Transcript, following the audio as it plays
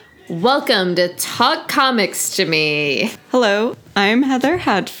Welcome to Talk Comics to Me. Hello, I'm Heather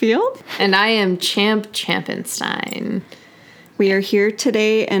Hadfield. And I am Champ Champenstein. We are here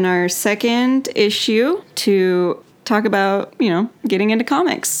today in our second issue to talk about, getting into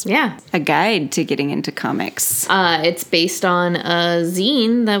comics. Yeah. A guide to getting into comics. It's based on a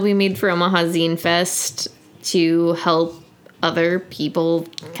zine that we made for Omaha Zine Fest to help other people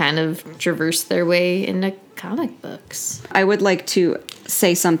kind of traverse their way into comic books. I would like to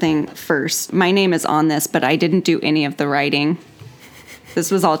say something first. My name is on this, but I didn't do any of the writing.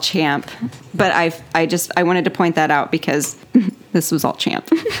 This was all Champ. But I wanted to point that out because this was all Champ.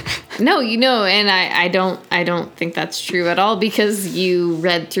 No, and I don't think that's true at all because you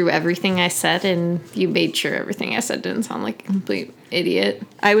read through everything I said and you made sure everything I said didn't sound like a complete idiot.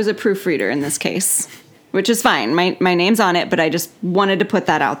 I was a proofreader in this case, which is fine. My name's on it, but I just wanted to put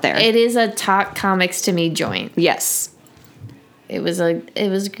that out there. It is a Talk Comics to Me joint. Yes. It was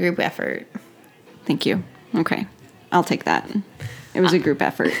a group effort. Thank you. Okay. I'll take that. It was a group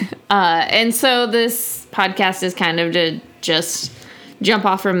effort. And so this podcast is kind of to just jump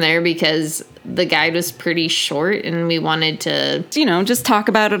off from there because the guide was pretty short and we wanted to... just talk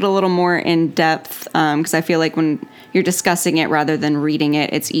about it a little more in depth because I feel like when you're discussing it rather than reading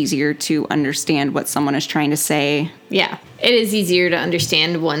it, it's easier to understand what someone is trying to say. Yeah, it is easier to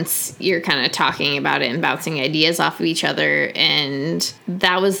understand once you're kind of talking about it and bouncing ideas off of each other. And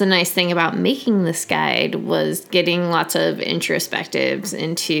that was the nice thing about making this guide was getting lots of introspectives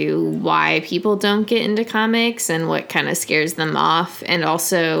into why people don't get into comics and what kind of scares them off. And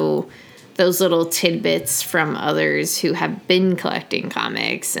also those little tidbits from others who have been collecting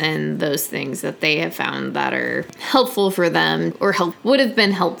comics and those things that they have found that are helpful for them or would have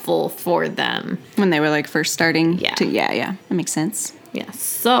been helpful for them. When they were first starting? Yeah. Yeah. That makes sense. Yeah.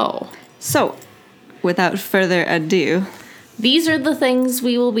 So, without further ado, these are the things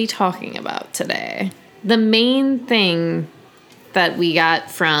we will be talking about today. The main thing that we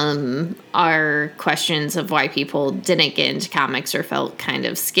got from our questions of why people didn't get into comics or felt kind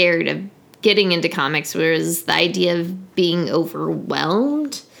of scared of getting into comics was the idea of being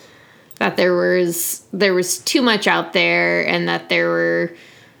overwhelmed, that there was too much out there and that there were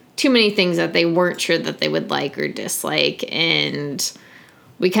too many things that they weren't sure that they would like or dislike. And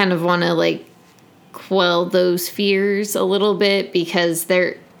we kind of want to quell those fears a little bit because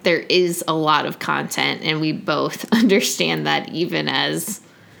there is a lot of content and we both understand that even as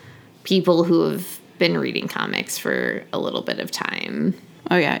people who have been reading comics for a little bit of time.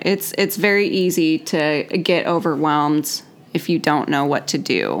 Oh yeah, it's very easy to get overwhelmed if you don't know what to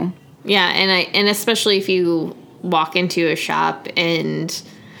do. Yeah, and especially if you walk into a shop and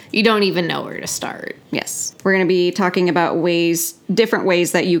you don't even know where to start. Yes. We're going to be talking about different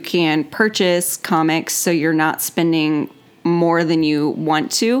ways that you can purchase comics so you're not spending more than you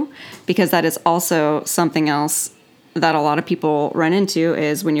want to, because that is also something else that a lot of people run into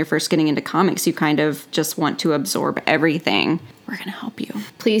is when you're first getting into comics, you kind of just want to absorb everything. We're going to help you.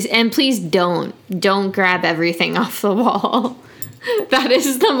 Please don't grab everything off the wall. That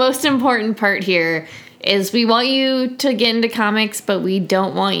is the most important part here is we want you to get into comics, but we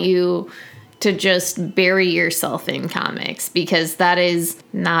don't want you to just bury yourself in comics because that is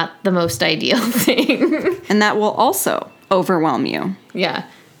not the most ideal thing. And that will also overwhelm you. Yeah.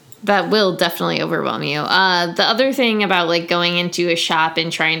 That will definitely overwhelm you. The other thing about going into a shop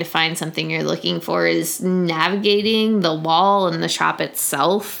and trying to find something you're looking for is navigating the wall and the shop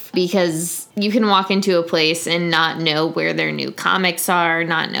itself, because you can walk into a place and not know where their new comics are,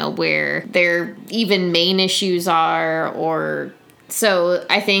 not know where their even main issues are, so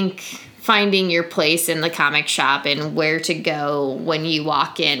I think finding your place in the comic shop and where to go when you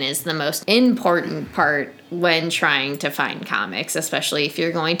walk in is the most important part when trying to find comics, especially if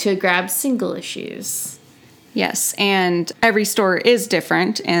you're going to grab single issues. Yes, and every store is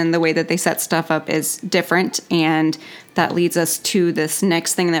different, and the way that they set stuff up is different, and that leads us to this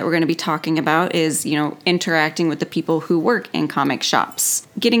next thing that we're going to be talking about is, interacting with the people who work in comic shops,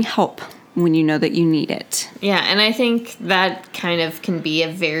 getting help when you know that you need it. Yeah, and I think that kind of can be a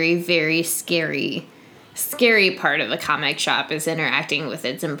very, very scary part of a comic shop is interacting with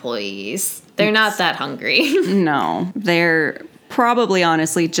its employees. They're not that hungry. No, they're probably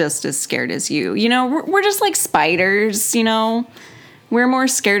honestly just as scared as you. We're just like spiders, We're more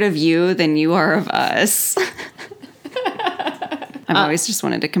scared of you than you are of us. I've always just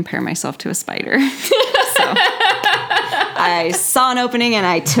wanted to compare myself to a spider. So I saw an opening and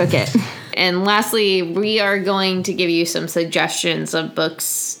I took it. And lastly, we are going to give you some suggestions of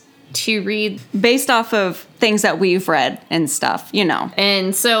books to read. Based off of things that we've read and stuff, you know.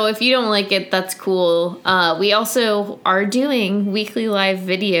 And so if you don't like it, that's cool. We also are doing weekly live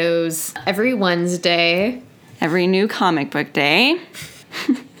videos every Wednesday. Every new comic book day.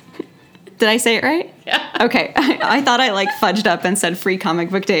 Did I say it right? Yeah. Okay. I thought I fudged up and said free comic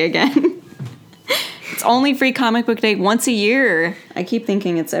book day again. It's only free comic book day once a year. I keep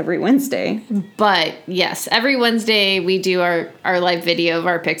thinking it's every Wednesday. But yes, every Wednesday we do our live video of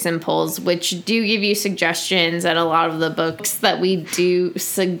our picks and pulls, which do give you suggestions, and a lot of the books that we do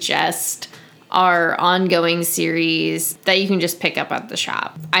suggest are ongoing series that you can just pick up at the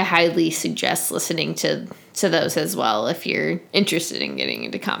shop. I highly suggest listening to those as well if you're interested in getting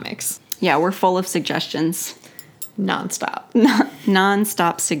into comics. Yeah, we're full of suggestions. Nonstop.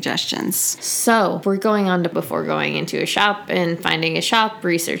 Non-stop suggestions. So we're going on to before going into a shop and finding a shop,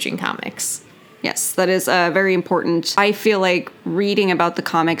 researching comics. Yes, that is very important. I feel like reading about the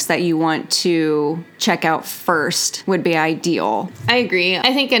comics that you want to check out first would be ideal. I agree.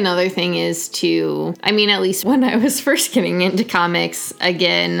 I think another thing is at least when I was first getting into comics,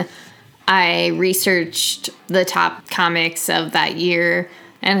 again, I researched the top comics of that year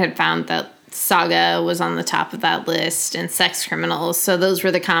and had found that Saga was on the top of that list and Sex Criminals. So those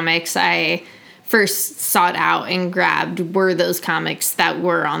were the comics I first sought out and grabbed, were those comics that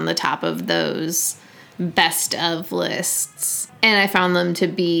were on the top of those best of lists. And I found them to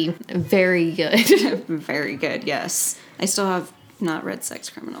be very good. Very good, yes. I still have not read Sex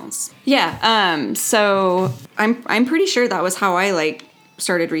Criminals. Yeah, so I'm pretty sure that was how I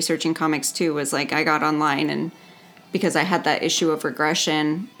started researching comics too, was I got online, and because I had that issue of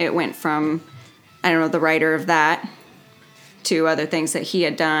Regression, it went from, the writer of that to other things that he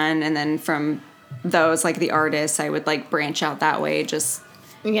had done. And then from those, the artists, I would branch out that way, just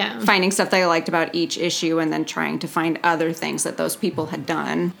finding stuff that I liked about each issue and then trying to find other things that those people had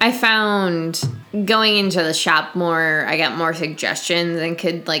done. I found going into the shop more, I got more suggestions and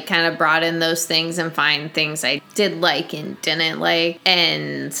could kind of broaden those things and find things I did like and didn't like.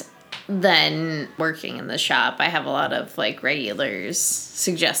 And then working in the shop, I have a lot of regulars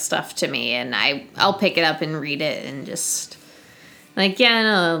suggest stuff to me, and I'll pick it up and read it and just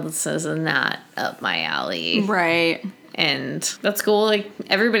this is not up my alley. Right. And that's cool.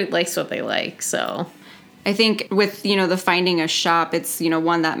 Everybody likes what they like, so I think with, the finding a shop, it's,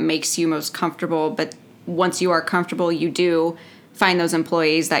 one that makes you most comfortable, but once you are comfortable, you do find those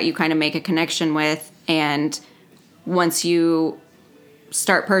employees that you kind of make a connection with, and once you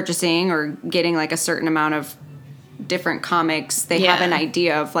start purchasing or getting a certain amount of different comics, they have an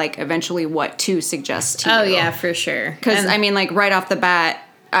idea of eventually what to suggest to you. Oh yeah, for sure. Because right off the bat,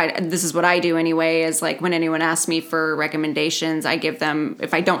 this is what I do anyway, is when anyone asks me for recommendations, I give them,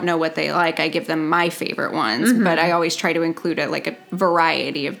 if I don't know what they like, I give them my favorite ones, but I always try to include a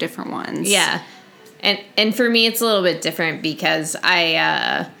variety of different ones. Yeah. And for me, it's a little bit different because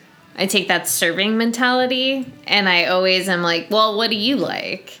I take that serving mentality, and I always am well, what do you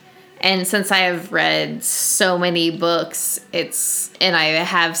like? And since I have read so many books, and I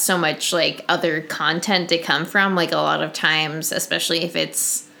have so much other content to come from, a lot of times, especially if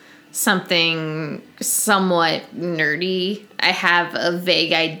it's something somewhat nerdy, I have a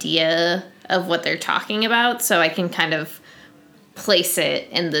vague idea of what they're talking about, so I can kind of place it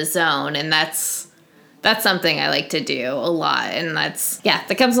in the zone, and that's something I like to do a lot, and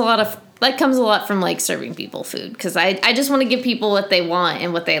that comes a lot from serving people food, because I just want to give people what they want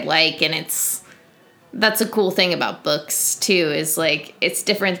and what they like, and that's a cool thing about books too, is it's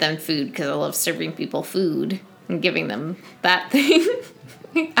different than food, because I love serving people food and giving them that thing.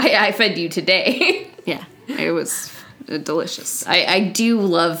 I fed you today. Yeah, it was delicious. I do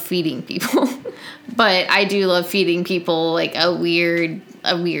love feeding people, but I do love feeding people a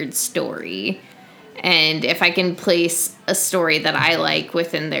weird story. And if I can place a story that I like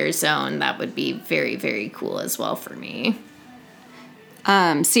within their zone, that would be very, very cool as well for me.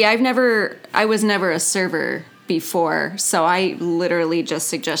 See, I was never a server before, so I literally just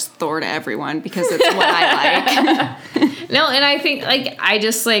suggest Thor to everyone because it's what I like. No, and I think,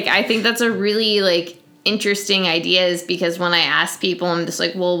 I think that's a really, interesting idea, is because when I ask people, I'm just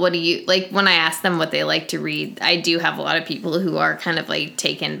well, what do you, when I ask them what they like to read, I do have a lot of people who are kind of,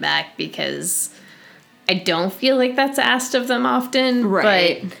 taken back because I don't feel that's asked of them often.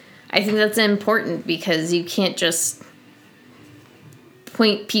 Right. But I think that's important because you can't just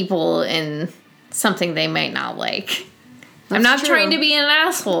point people in something they might not like. I'm not trying to be an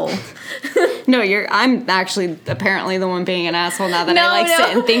asshole. No, I'm actually apparently the one being an asshole now that I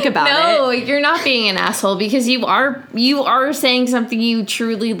sit and think about it. No, you're not being an asshole, because you are saying something you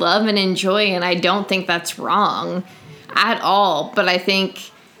truly love and enjoy, and I don't think that's wrong at all. But I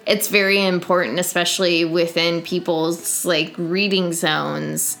think it's very important, especially within people's like reading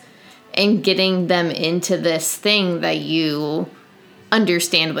zones, and getting them into this thing that you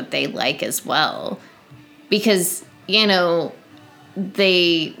understand what they like as well. Because, you know,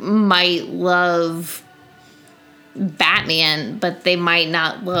 they might love Batman, but they might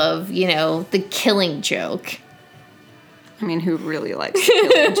not love, you know, The Killing Joke. I mean, who really likes The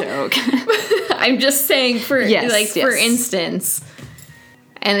Killing Joke? I'm just saying for Yes. for instance.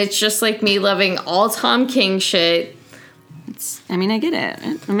 And it's just like me loving all Tom King shit. I mean, I get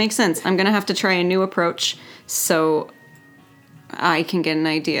it. It makes sense. I'm going to have to try a new approach so I can get an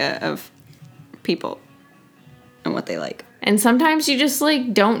idea of people and what they like. And sometimes you just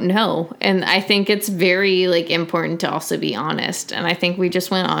like don't know. And I think it's very like important to also be honest. And I think we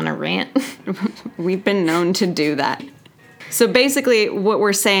just went on a rant. We've been known to do that. So basically what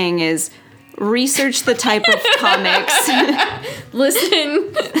we're saying is research the type of comics.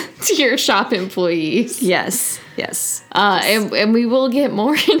 Listen to your shop employees. Yes. And we will get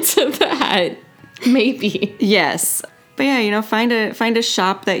more into that. Maybe. Yes. But yeah, you know, find a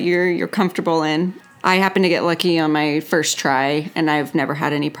shop that you're comfortable in. I happen to get lucky on my first try, and I've never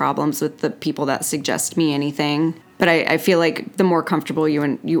had any problems with the people that suggest me anything. But I feel like the more comfortable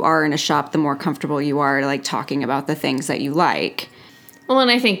you are in a shop, the more comfortable you are like talking about the things that you like. Well, and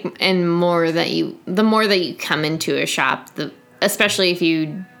I think the more that you come into a shop, especially if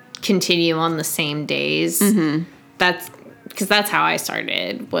you continue on the same days, that's how I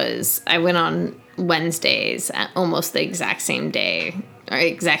started. Was I went on Wednesdays at almost the exact same day or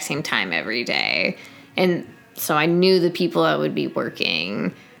exact same time every day. And so I knew the people that would be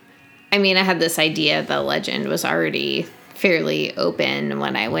working. I mean, I had this idea that Legend was already fairly open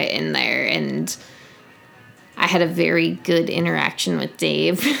when I went in there, and I had a very good interaction with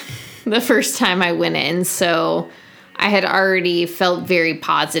Dave the first time I went in. So I had already felt very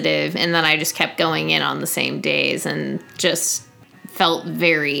positive, and then I just kept going in on the same days and just felt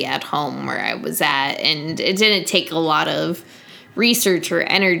very at home where I was at. And it didn't take a lot of research or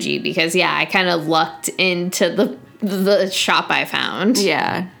energy because, yeah, I kind of lucked into the shop I found.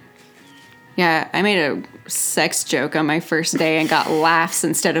 Yeah, I made a sex joke on my first day and got laughs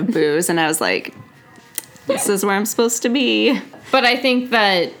instead of boos, and I was like, this is where I'm supposed to be. But I think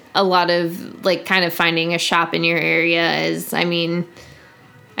that a lot of, like, kind of finding a shop in your area is, I mean,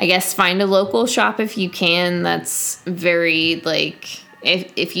 I guess find a local shop if you can. That's very, like,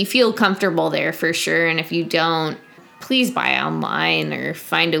 if you feel comfortable there, for sure. And if you don't, please buy online or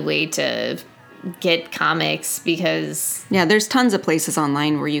find a way to get comics, because... Yeah, there's tons of places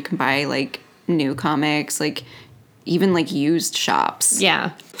online where you can buy, like, new comics, like, even, like, used shops.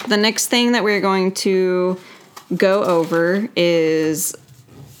 Yeah. The next thing that we're going to go over is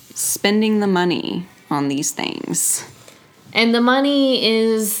spending the money on these things. And the money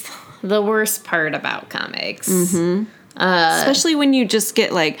is the worst part about comics. Mm-hmm. Especially when you just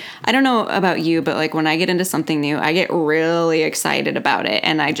get, like, I don't know about you, but, like, when I get into something new, I get really excited about it,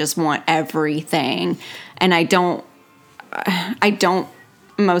 and I just want everything. And I don't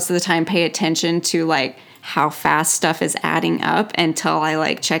most of the time pay attention to, like, how fast stuff is adding up until I,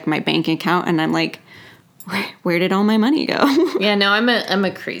 like, check my bank account, and I'm like, where did all my money go? Yeah, no, I'm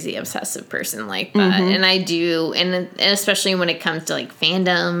a crazy obsessive person like that. Mm-hmm. And I do, and especially when it comes to, like,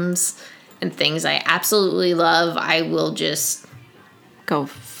 fandoms and things I absolutely love, I will just go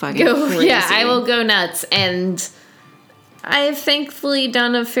fucking crazy. Yeah, I will go nuts. And I've thankfully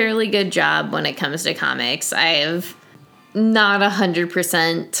done a fairly good job when it comes to comics. I have not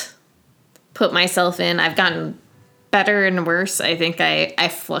 100% put myself in. I've gotten better and worse. I think I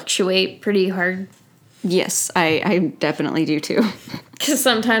fluctuate pretty hard. Yes, I definitely do too. Because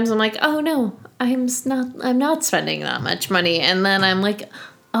sometimes I'm like, oh no, I'm not spending that much money, and then I'm like,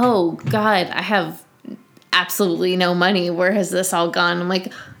 oh God, I have absolutely no money. Where has this all gone? I'm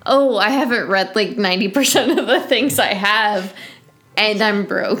like, oh, I haven't read like 90% of the things I have, and I'm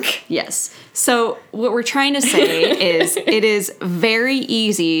broke. Yes. So what we're trying to say is it is very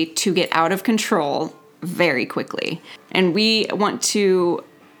easy to get out of control very quickly. And we want to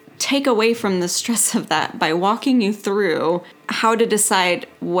take away from the stress of that by walking you through how to decide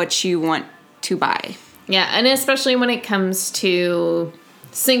what you want to buy. Yeah, and especially when it comes to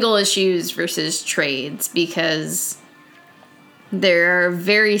single issues versus trades, because there are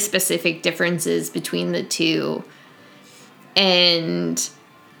very specific differences between the two. And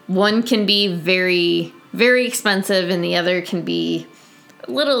one can be very, very expensive and the other can be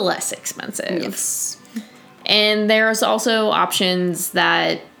a little less expensive. Yes. And there's also options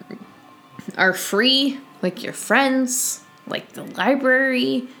that are free, like your friends, like the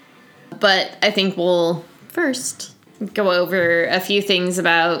library. But I think we'll first go over a few things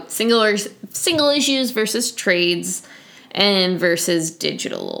about single issues versus trades and versus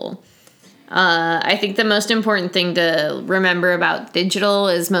digital. I think the most important thing to remember about digital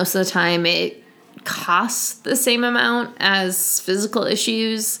is most of the time it costs the same amount as physical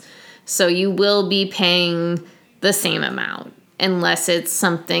issues. So you will be paying the same amount unless it's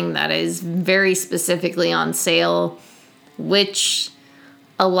something that is very specifically on sale, which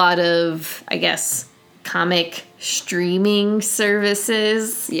a lot of, I guess, comic streaming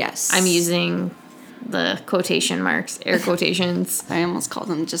services. Yes. I'm using the quotation marks, air quotations. I almost called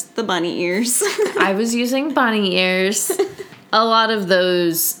them just the bunny ears. I was using bunny ears. A lot of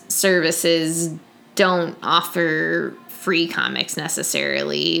those services don't offer free comics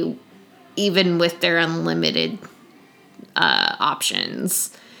necessarily, even with their unlimited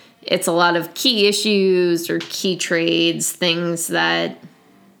options. It's a lot of key issues or key trades, things that,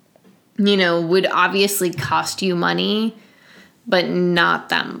 you know, would obviously cost you money, but not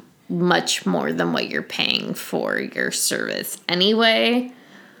that much more than what you're paying for your service anyway.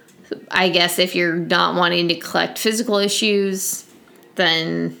 I guess if you're not wanting to collect physical issues,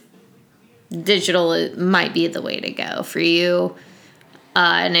 then digital might be the way to go for you.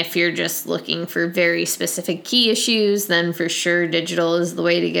 And if you're just looking for very specific key issues, then for sure digital is the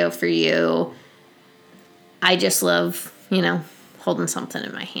way to go for you. I just love, you know, holding something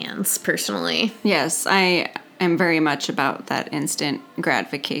in my hands personally. Yes, I am very much about that instant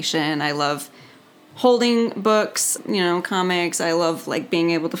gratification. I love holding books, you know, comics. I love like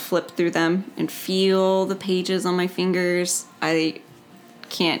being able to flip through them and feel the pages on my fingers. I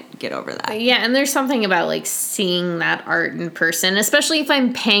can't get over that. Yeah, and there's something about like seeing that art in person, especially if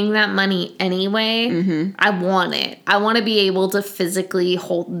I'm paying that money anyway. Mm-hmm. I want it. I want to be able to physically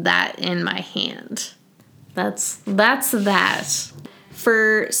hold that in my hand. That's that.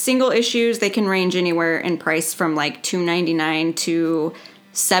 For single issues, they can range anywhere in price from like $2.99 to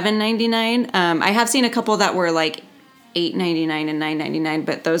 $7.99. I have seen a couple that were like $8.99 and $9.99,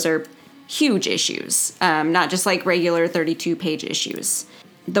 but those are huge issues, not just like regular 32-page issues.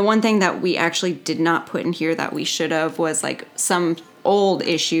 The one thing that we actually did not put in here that we should have was like some old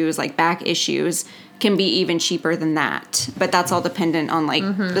issues, like back issues, can be even cheaper than that. But that's all dependent on like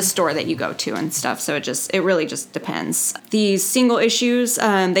the store that you go to and stuff. So it really just depends. These single issues,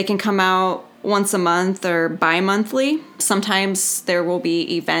 they can come out once a month or bi-monthly. Sometimes there will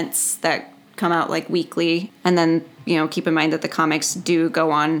be events that come out like weekly. And then, you know, keep in mind that the comics do go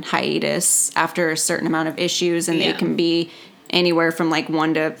on hiatus after a certain amount of issues, and they can be anywhere from like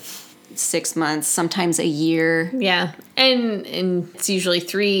 1 to 6 months, sometimes a year. Yeah. And it's usually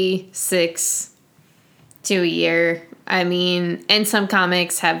 3, 6 to a year. I mean, and some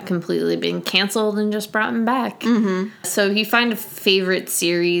comics have completely been canceled and just brought them back. Mm-hmm. So if you find a favorite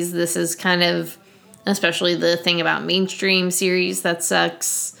series, this is kind of, especially the thing about mainstream series that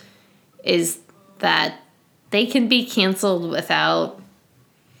sucks, is that they can be canceled without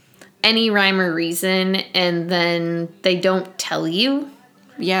any rhyme or reason, and then they don't tell you.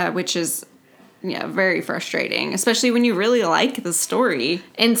 Yeah, which is very frustrating, especially when you really like the story.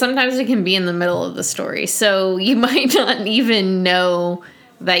 And sometimes it can be in the middle of the story, so you might not even know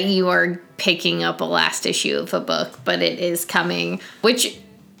that you are picking up a last issue of a book, but it is coming, which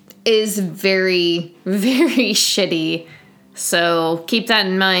is very, very shitty. So keep that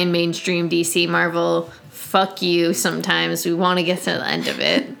in mind, mainstream DC Marvel. Fuck you sometimes. We want to get to the end of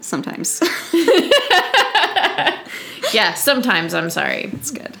it. Sometimes. Yeah, sometimes. I'm sorry.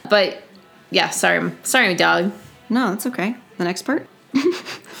 It's good. But, yeah, sorry, dog. No, that's okay. The next part.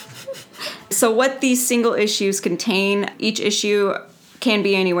 So what these single issues contain, each issue can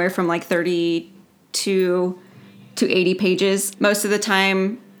be anywhere from like 32 to 80 pages. Most of the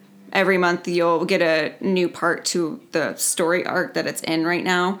time, every month you'll get a new part to the story arc that it's in right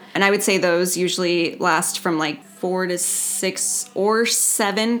now. And I would say those usually last from like 4 to 6 or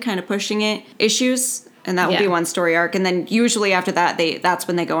 7, kind of pushing it, issues. And that will be one story arc. And then usually after that, that's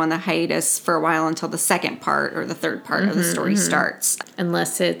when they go on the hiatus for a while until the second part or the third part of the story starts.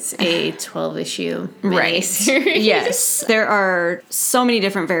 Unless it's a 12-issue miniseries. Right. Yes. There are so many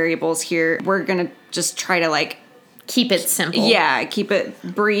different variables here. We're going to just try to like keep it simple. Yeah, keep it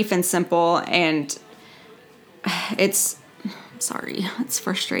brief and simple. And it's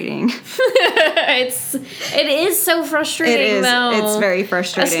frustrating. It is so frustrating. It is. Though. It's very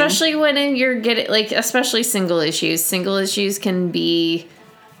frustrating, especially when you're getting especially single issues. Single issues can be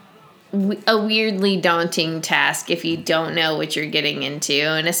a weirdly daunting task if you don't know what you're getting into,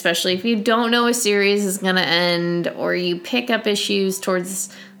 and especially if you don't know a series is going to end, or you pick up issues towards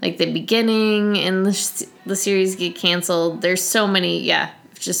like the beginning and the series get canceled. There's so many,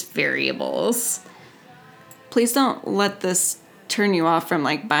 just variables. Please don't let this turn you off from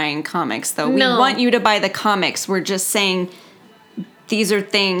like buying comics, though. No. We want you to buy the comics. We're just saying these are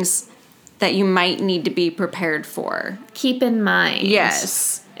things that you might need to be prepared for. Keep in mind.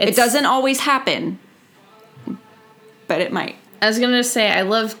 Yes. It doesn't always happen, but it might. I was going to say, I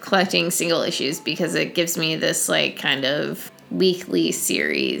love collecting single issues because it gives me this, like, kind of weekly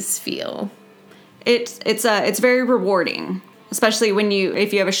series feel. It's very rewarding, especially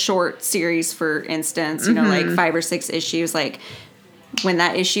if you have a short series, for instance, you know, like 5 or 6 issues, like when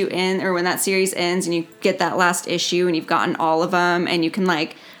that when that series ends and you get that last issue and you've gotten all of them and you can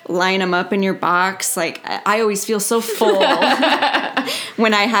like line them up in your box. Like I always feel so full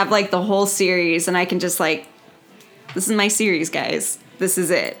when I have like the whole series and I can just like, this is my series, guys. This is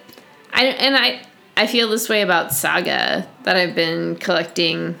it. I feel this way about Saga, that I've been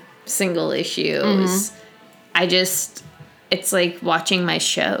collecting single issues. It's like watching my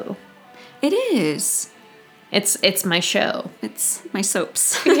show. It is. It's my show. It's my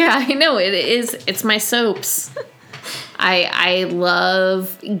soaps. Yeah, I know it is. It's my soaps. I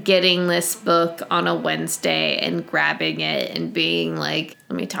love getting this book on a Wednesday and grabbing it and being like,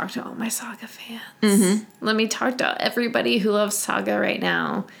 let me talk to all my Saga fans. Mm-hmm. Let me talk to everybody who loves Saga right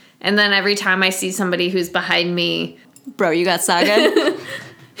now. And then every time I see somebody who's behind me, bro, you got Saga?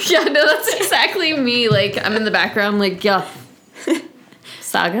 Yeah, no, that's exactly me. Like, I'm in the background, like, yeah.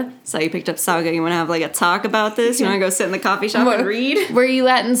 Saga? So you picked up Saga. You want to have like a talk about this? You want to go sit in the coffee shop and read? Where are you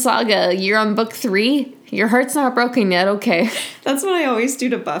at in Saga? You're on book 3? Your heart's not broken yet, okay. That's what I always do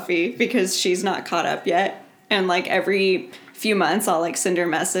to Buffy because she's not caught up yet. And like every few months I'll like send her a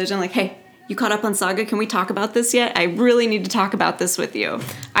message and like, hey, you caught up on Saga? Can we talk about this yet? I really need to talk about this with you.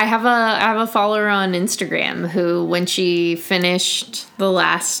 I have a follower on Instagram who, when she finished the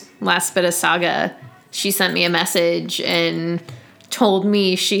last bit of Saga, she sent me a message and told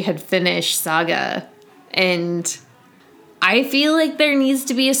me she had finished Saga. And I feel like there needs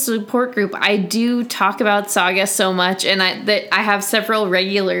to be a support group. I do talk about Saga so much, and I have several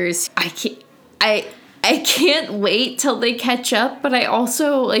regulars. I can't wait till they catch up, but I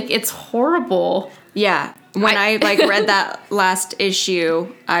also, like, it's horrible. Yeah. When I like read that last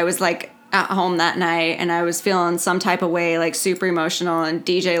issue, I was like at home that night and I was feeling some type of way, like super emotional, and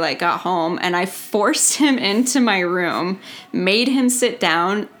DJ like got home and I forced him into my room, made him sit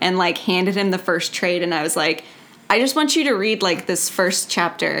down and like handed him the first trade, and I was like, I just want you to read like this first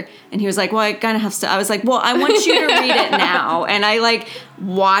chapter. And he was like, well, I kind of have to. I was like, well, I want you to read it now. And I like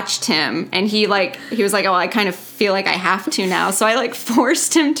watched him and he was like, oh, I kind of feel like I have to now. So I like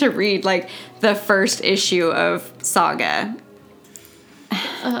forced him to read like the first issue of Saga.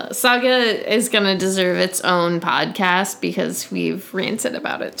 Saga is going to deserve its own podcast because we've ranted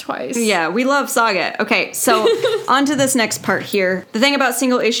about it twice. Yeah, we love Saga. Okay, so on to this next part here. The thing about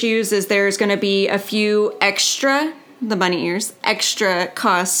single issues is there's going to be a few extra, the bunny ears, extra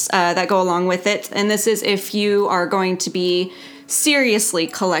costs that go along with it. And this is if you are going to be seriously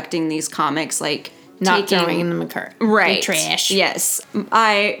collecting these comics, like not throwing them in the cart. Right. They're trash. Yes.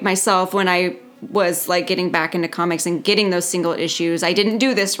 I, myself, when I was like getting back into comics and getting those single issues, I didn't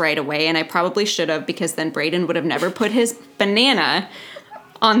do this right away, and I probably should have, because then Brayden would have never put his banana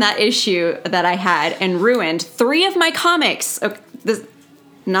on that issue that I had and ruined 3 of my comics. Okay,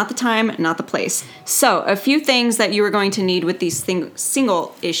 not the time, not the place. So, a few things that you are going to need with these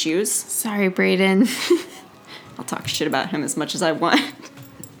single issues. Sorry, Brayden. I'll talk shit about him as much as I want.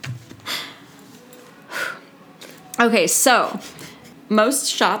 Okay, so most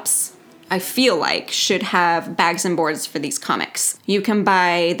shops, I feel like, should have bags and boards for these comics. You can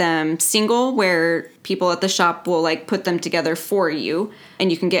buy them single, where people at the shop will like put them together for you, and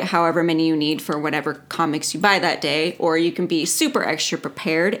you can get however many you need for whatever comics you buy that day, or you can be super extra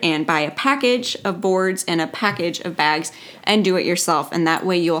prepared and buy a package of boards and a package of bags and do it yourself, and that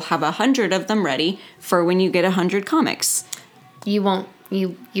way you'll have 100 of them ready for when you get 100 comics. You won't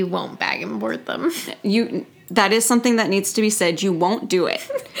bag and board them. That is something that needs to be said. You won't do it.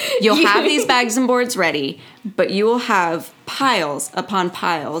 You'll have these bags and boards ready, but you will have piles upon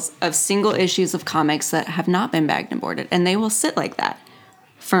piles of single issues of comics that have not been bagged and boarded, and they will sit like that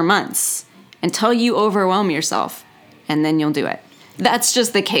for months until you overwhelm yourself, and then you'll do it. That's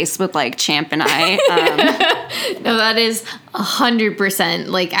just the case with like Champ and I. No, that is 100%.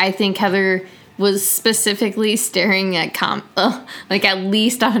 Like, I think Heather was specifically staring at like at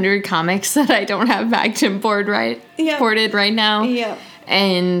least 100 comics that I don't have bagged and boarded right now. Yeah.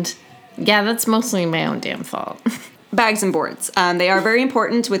 And yeah, that's mostly my own damn fault. Bags and boards. They are very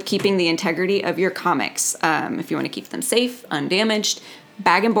important with keeping the integrity of your comics. If you want to keep them safe, undamaged,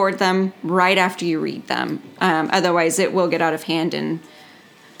 bag and board them right after you read them. Otherwise, it will get out of hand and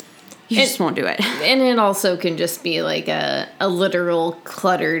you just won't do it. And it also can just be like a literal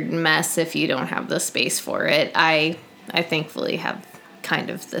cluttered mess if you don't have the space for it. I thankfully have kind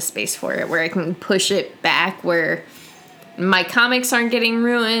of the space for it where I can push it back where my comics aren't getting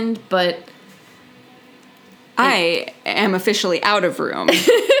ruined, but I am officially out of room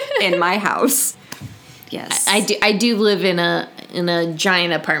in my house. Yes. I do live in a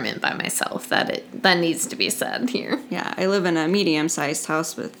giant apartment by myself. That needs to be said here. Yeah, I live in a medium-sized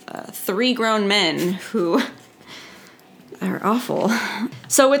house with 3 grown men who are awful.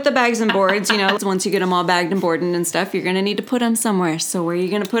 So with the bags and boards, you know, once you get them all bagged and boarded and stuff, you're going to need to put them somewhere. So where are you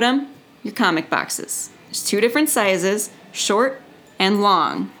going to put them? Your comic boxes. There's 2 different sizes, short and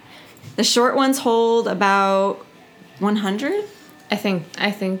long. The short ones hold about 100. I think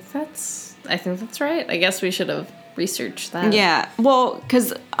that's right. I guess we should have researched that. Yeah, well,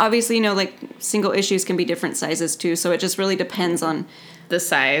 because obviously, you know, like single issues can be different sizes too, so it just really depends on the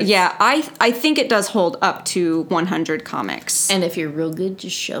size. Yeah, I think it does hold up to 100 comics. And if you're real good,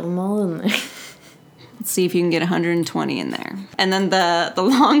 just shove them all in there. Let's see if you can get 120 in there. And then the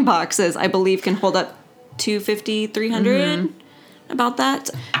long boxes, I believe, can hold up 250, 300, about that.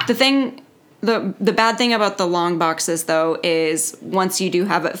 The bad thing about the long boxes, though, is once you do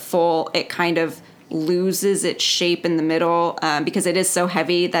have it full, it kind of loses its shape in the middle because it is so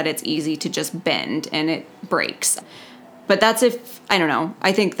heavy that it's easy to just bend and it breaks. But that's I don't know,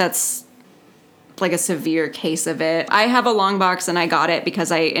 I think that's like a severe case of it. I have a long box and I got it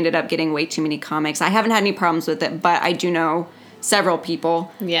because I ended up getting way too many comics. I haven't had any problems with it, but I do know several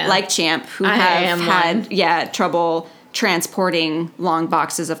people like Champ who have had trouble transporting long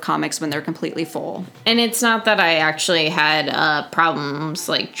boxes of comics when they're completely full. And it's not that I actually had problems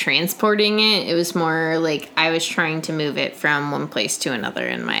like transporting it. It was more like I was trying to move it from one place to another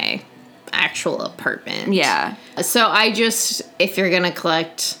in my actual apartment. Yeah. So if you're going to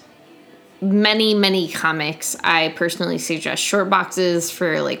collect many comics, I personally suggest short boxes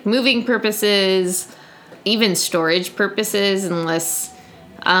for like moving purposes, even storage purposes, unless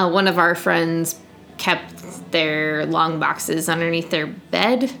one of our friends kept their long boxes underneath their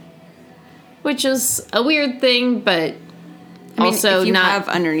bed, which is a weird thing, but I mean, also if you not have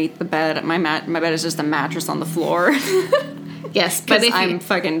underneath the bed. My bed is just a mattress on the floor. Yes, but if I'm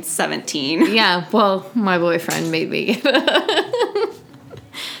fucking 17. Yeah, well, my boyfriend made me.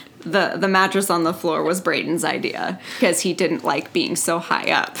 The mattress on the floor was Braden's idea because he didn't like being so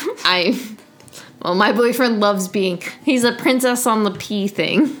high up. Well, my boyfriend loves he's a princess on the pea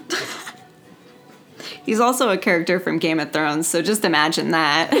thing. He's also a character from Game of Thrones, so just imagine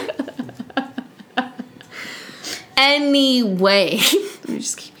that. Anyway. I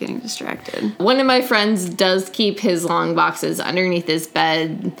just keep getting distracted. One of my friends does keep his long boxes underneath his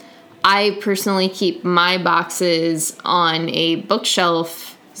bed. I personally keep my boxes on a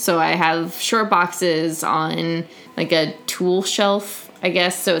bookshelf. So I have short boxes on like a tool shelf, I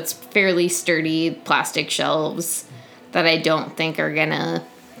guess. So it's fairly sturdy plastic shelves that I don't think are gonna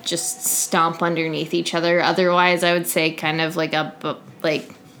just stomp underneath each other. Otherwise, I would say kind of like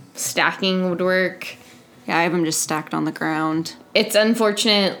stacking would work. Yeah, I have them just stacked on the ground. It's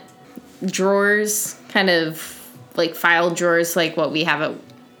unfortunate. Drawers, kind of like file drawers like what we have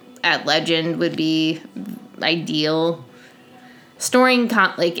at Legend would be ideal. Storing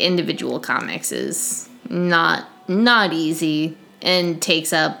like individual comics is not easy and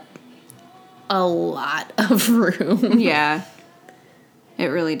takes up a lot of room. Yeah, it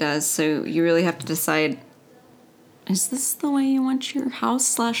really does. So you really have to decide, is this the way you want your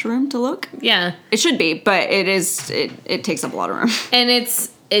house/room to look? Yeah. It should be, but it takes up a lot of room. And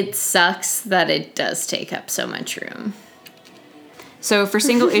it sucks that it does take up so much room. So for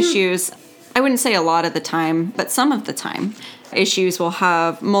single issues, I wouldn't say a lot of the time, but some of the time, issues will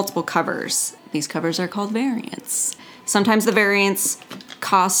have multiple covers. These covers are called variants. Sometimes the variants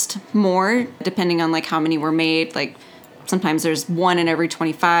cost more depending on like how many were made. Like sometimes there's 1 in every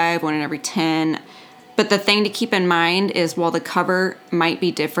 25, 1 in every 10. But the thing to keep in mind is while the cover might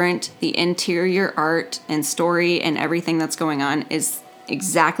be different, the interior art and story and everything that's going on is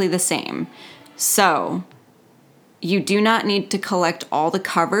exactly the same. So you do not need to collect all the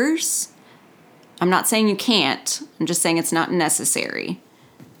covers. I'm not saying you can't. I'm just saying it's not necessary.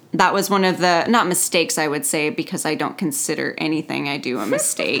 That was one of the, not mistakes, I would say, because I don't consider anything I do a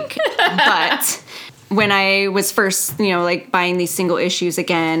mistake. But when I was first, like buying these single issues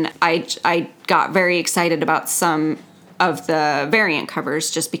again, I got very excited about some of the variant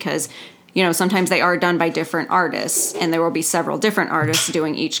covers just because, sometimes they are done by different artists and there will be several different artists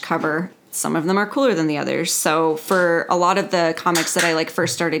doing each cover. Some of them are cooler than the others. So for a lot of the comics that I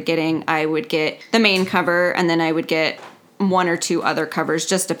first started getting, I would get the main cover and then I would get one or two other covers,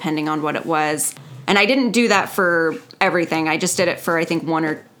 just depending on what it was. And I didn't do that for everything. I just did it for, I think, one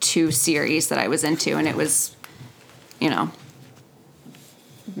or two series that I was into. And it was,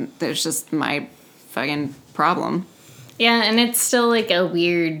 there's just my fucking problem. Yeah, and it's still, like, a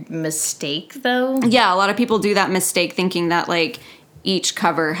weird mistake, though. Yeah, a lot of people do that mistake thinking that, like, each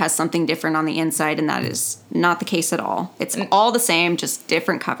cover has something different on the inside, and that is not the case at all. It's all the same, just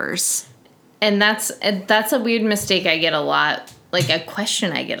different covers. And that's a weird mistake I get a lot. Like, a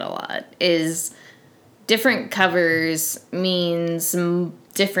question I get a lot is different covers means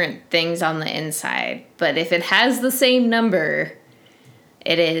different things on the inside. But if it has the same number,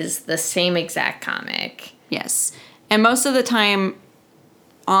 it is the same exact comic. Yes. And most of the time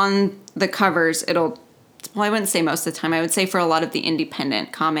on the covers, well, I wouldn't say most of the time. I would say for a lot of the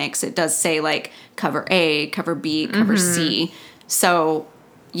independent comics, it does say, like, cover A, cover B, cover C. So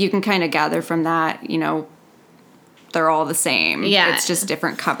you can kind of gather from that, they're all the same. Yeah. It's just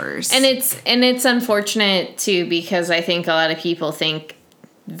different covers. And it's unfortunate, too, because I think a lot of people think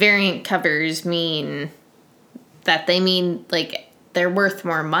variant covers mean that they mean, like, they're worth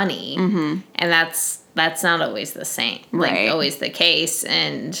more money. Mm-hmm. And that's not always the same. Right. Like, always the case.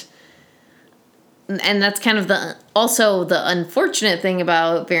 And that's kind of also the unfortunate thing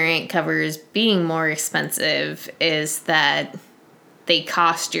about variant covers being more expensive is that they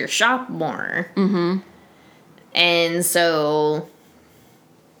cost your shop more. Mm-hmm. And so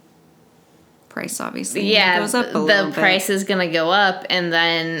price obviously goes up a little bit. The price is going to go up, and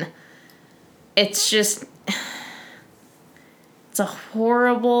then it's just it's a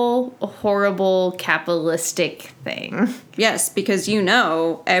horrible capitalistic thing. Yes, because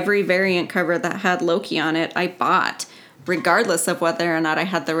every variant cover that had Loki on it, I bought, regardless of whether or not I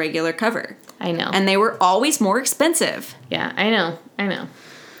had the regular cover. I know. And they were always more expensive. Yeah, I know.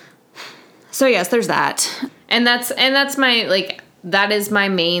 So yes, there's that. And that's my, like, that is my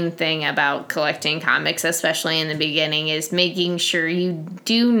main thing about collecting comics, especially in the beginning, is making sure you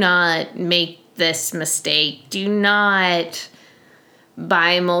do not make this mistake. Do not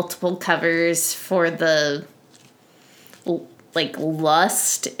buy multiple covers for the, like,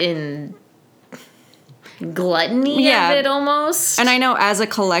 lust and gluttony of it almost. And I know as a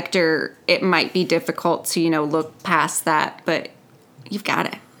collector, it might be difficult to, look past that, but you've got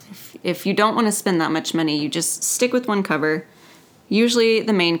it. If you don't want to spend that much money, you just stick with one cover. Usually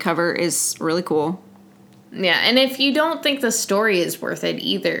the main cover is really cool. Yeah, and if you don't think the story is worth it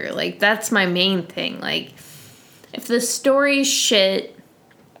either, like, that's my main thing. Like, if the story's shit,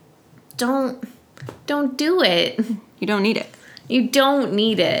 don't do it. You don't need it. You don't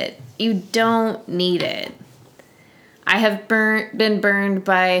need it. You don't need it. I have been burned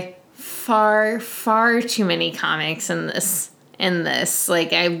by far too many comics in this.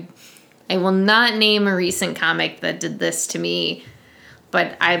 Like, I will not name a recent comic that did this to me,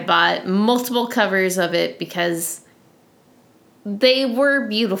 but I bought multiple covers of it because they were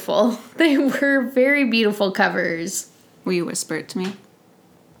beautiful. They were very beautiful covers. Will you whisper it to me?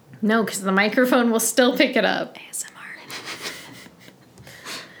 No, because the microphone will still pick it up. ASMR.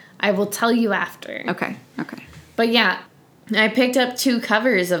 I will tell you after. Okay. But yeah, I picked up 2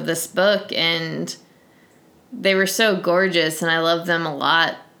 covers of this book, and they were so gorgeous, and I loved them a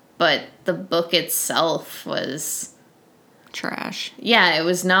lot. But the book itself was trash. Yeah, it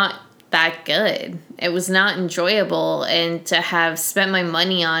was not that good. It was not enjoyable, and to have spent my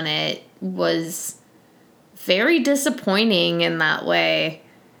money on it was very disappointing in that way.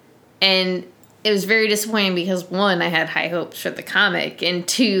 And it was very disappointing because, 1, I had high hopes for the comic, and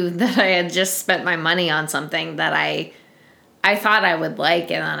 2, that I had just spent my money on something that I thought I would like,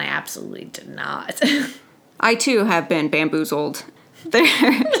 and then I absolutely did not. I, too, have been bamboozled.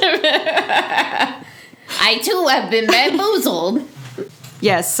 I, too, have been bamboozled.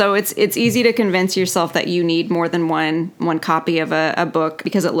 Yes, so it's easy to convince yourself that you need more than one copy of a book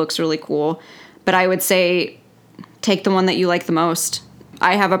because it looks really cool. But I would say take the one that you like the most.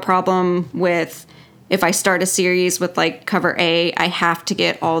 I have a problem with if I start a series with, like, cover A, I have to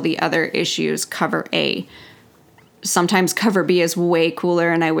get all the other issues cover A. Sometimes cover B is way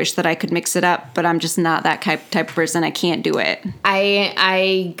cooler, and I wish that I could mix it up, but I'm just not that type of person. I can't do it.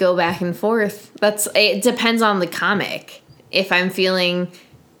 I go back and forth. It depends on the comic. If I'm feeling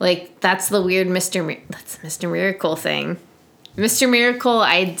like that's the weird Mr. Miracle thing. Mr. Miracle,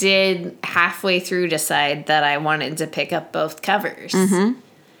 I did halfway through decide that I wanted to pick up both covers. Mm-hmm.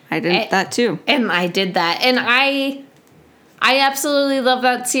 I did that too. And I did that. And I absolutely love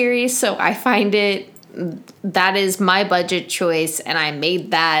that series, so I find that is my budget choice, and I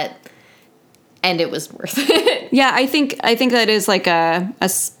made that, and it was worth it. Yeah, I think that is like a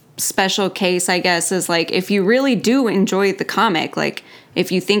special case, I guess, is like if you really do enjoy the comic, like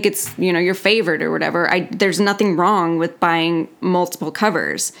if you think it's, your favorite or whatever, there's nothing wrong with buying multiple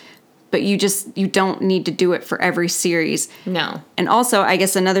covers. But you don't need to do it for every series. No. And also, I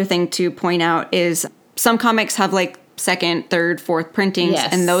guess another thing to point out is some comics have like second, third, fourth printings,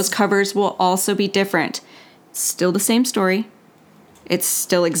 and those covers will also be different. Still the same story. It's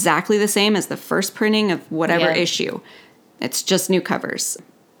still exactly the same as the first printing of whatever issue. It's just new covers.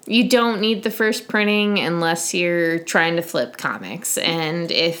 You don't need the first printing unless you're trying to flip comics.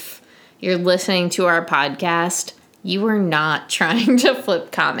 And if you're listening to our podcast, you are not trying to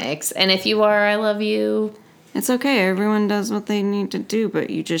flip comics. And if you are, I love you. It's okay. Everyone does what they need to do, but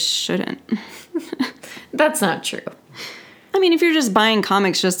you just shouldn't. That's not true. I mean, if you're just buying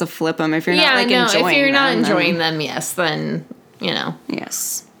comics just to flip them, if you're not enjoying them. If you're not enjoying them, yes, then,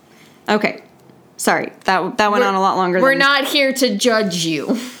 Yes. Okay. Sorry. That went on a lot longer We're not here to judge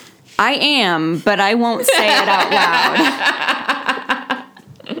you. I am, but I won't say it out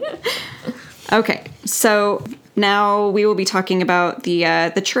loud. Okay. So now we will be talking about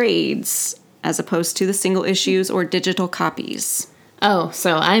the trades as opposed to the single issues or digital copies. Oh,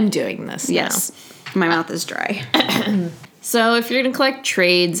 so I'm doing this now. Yes. My mouth is dry. So if you're going to collect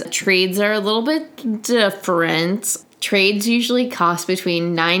trades are a little bit different. Trades usually cost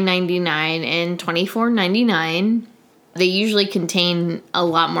between $9.99 and $24.99. They usually contain a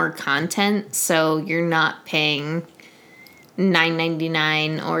lot more content, so you're not paying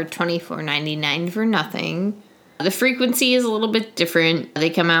 $9.99 or $24.99 for nothing. The frequency is a little bit different.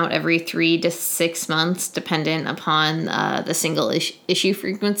 They come out every 3 to 6 months, dependent upon the single issue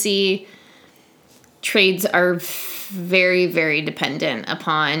frequency. Trades are very, very dependent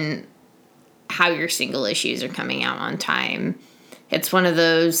upon how your single issues are coming out on time. It's one of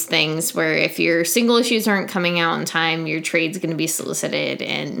those things where if your single issues aren't coming out on time, your trade's going to be solicited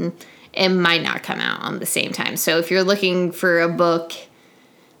and it might not come out on the same time. So if you're looking for a book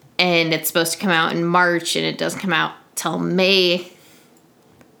and it's supposed to come out in March and it doesn't come out till May,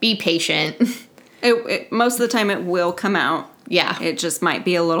 be patient. Most of the time it will come out. Yeah. It just might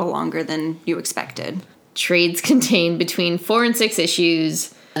be a little longer than you expected. Trades contain between 4 and 6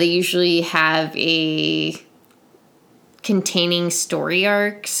 issues. They usually have a containing story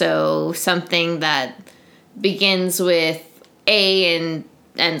arc, so something that begins with A and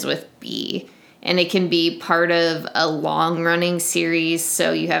ends with B. And it can be part of a long-running series.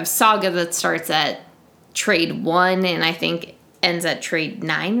 So you have Saga that starts at trade 1 and I think ends at trade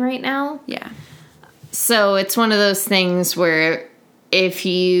 9 right now. Yeah. So it's one of those things where if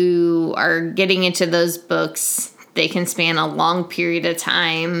you are getting into those books, they can span a long period of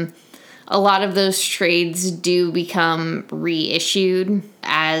time. A lot of those trades do become reissued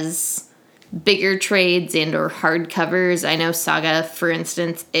as bigger trades and or hardcovers. I know Saga, for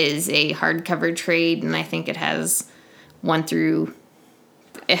instance, is a hardcover trade, and I think it has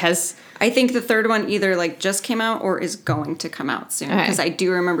I think the third one either just came out or is going to come out soon because I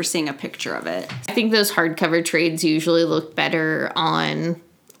do remember seeing a picture of it. I think those hardcover trades usually look better on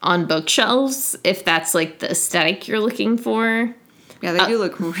bookshelves if that's the aesthetic you're looking for. Yeah, they do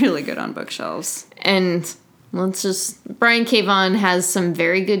look really good on bookshelves. And Brian K. Vaughan has some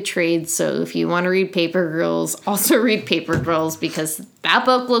very good trades, so if you want to read Paper Girls, also read Paper Girls because that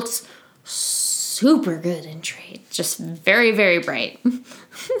book looks super good in trade. Just very, very bright.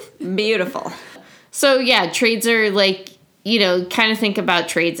 Beautiful. So yeah, trades are kind of think about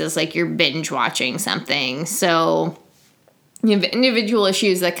trades as you're binge watching something. So you have individual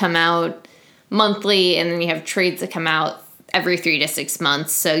issues that come out monthly, and then you have trades that come out every 3 to 6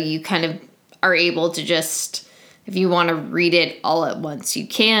 months. So you kind of are able to just, if you want to read it all at once, you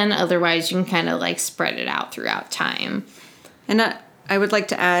can. Otherwise, you can kind of spread it out throughout time. And I would like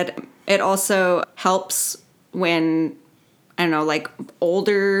to add, it also helps when, I don't know,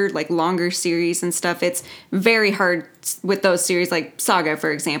 older, longer series and stuff. It's very hard with those series like Saga,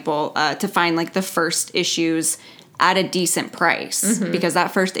 for example, to find the first issues at a decent price because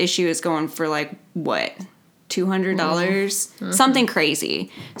that first issue is going for what? $200? Mm-hmm. Something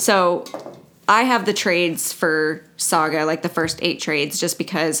crazy. So I have the trades for Saga, the first 8 trades, just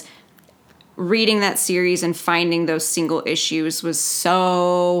because reading that series and finding those single issues was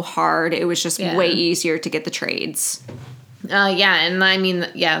so hard. It was just way easier to get the trades. And I mean,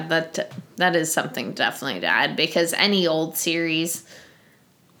 that is something definitely to add because any old series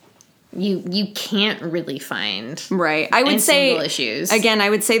you can't really find. Right. I would say single issues. Again, I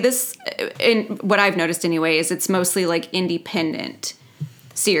would say this, in what I've noticed anyway, is it's mostly independent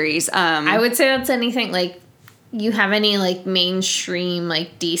series. I would say that's anything you have any like mainstream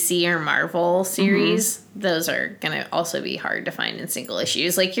like DC or Marvel series, those are gonna also be hard to find in single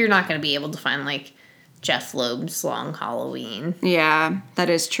issues. Like you're not gonna be able to find like Jeff Loeb's Long Halloween. Yeah, that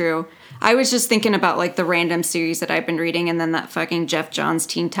is true. I was just thinking about like the random series that I've been reading, and then that fucking Jeff Johns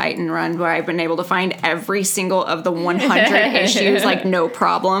Teen Titan run where I've been able to find every single of the 100 issues, like no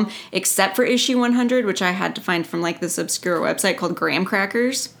problem, except for issue 100, which I had to find from like this obscure website called Graham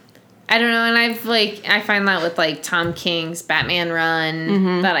Crackers. I don't know, and I find that with like Tom King's Batman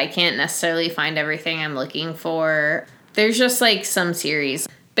run that I can't necessarily find everything I'm looking for. There's just like some series.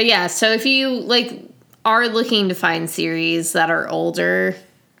 But yeah, so if you like are looking to find series that are older,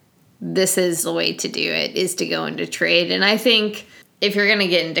 this is the way to do it, is to go into trade. And I think if you're going to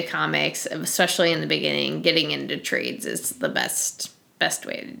get into comics, especially in the beginning, getting into trades is the best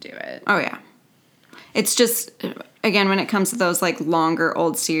way to do it. Oh, yeah. It's just, again, when it comes to those like longer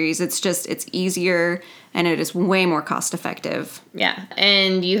old series, it's easier and it is way more cost effective. Yeah.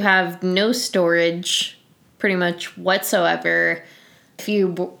 And you have no storage pretty much whatsoever. If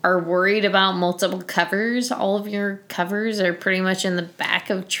you are worried about multiple covers, all of your covers are pretty much in the back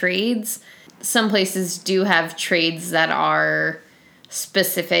of trades. Some places do have trades that are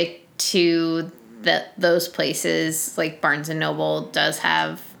specific to those places, like Barnes & Noble does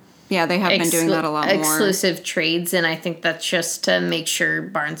have. Yeah, they have been doing that a lot more. Exclusive trades, and I think that's just to make sure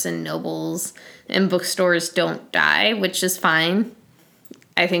Barnes & Nobles and bookstores don't die, which is fine.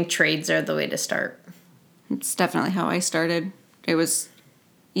 I think trades are the way to start. It's definitely how I started. It was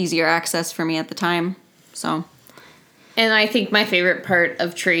easier access for me at the time, so. And I think my favorite part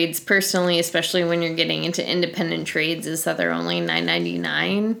of trades, personally, especially when you're getting into independent trades, is that they're only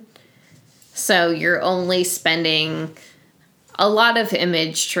 $9.99. So you're only spending, a lot of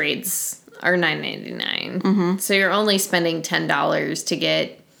Image trades are $9.99. So you're only spending $10 to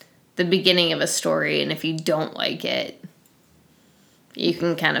get the beginning of a story, and if you don't like it, you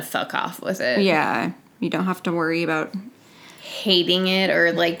can kind of fuck off with it. Yeah, you don't have to worry about hating it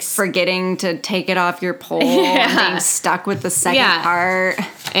or like forgetting to take it off your pole and being stuck with the second part.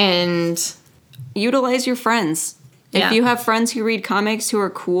 And utilize your friends. If you have friends who read comics who are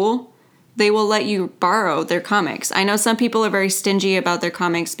cool, they will let you borrow their comics. I know some people are very stingy about their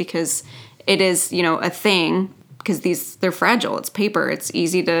comics because it is, a thing, because they're fragile. It's paper. It's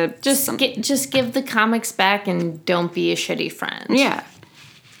easy to just give the comics back and don't be a shitty friend. Yeah.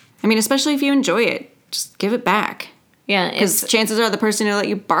 I mean, especially if you enjoy it, just give it back. Yeah, because chances are the person who let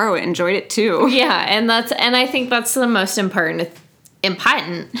you borrow it enjoyed it too. Yeah, and I think that's the most important.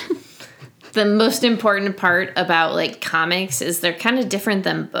 The most important part about like comics is they're kind of different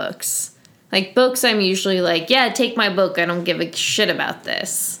than books. Like books, I'm usually like, yeah, take my book. I don't give a shit about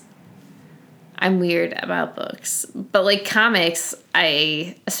this. I'm weird about books, but like comics,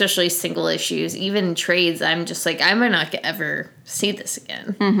 especially single issues, even trades, I'm just like, I might not ever see this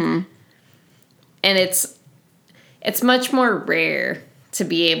again. And it's much more rare to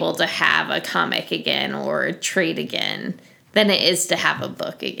be able to have a comic again or a trade again than it is to have a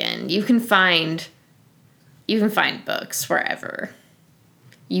book again. You can find books wherever.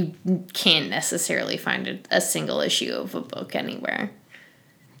 You can't necessarily find a single issue of a book anywhere.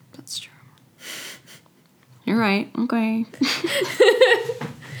 That's true. You're right. Okay.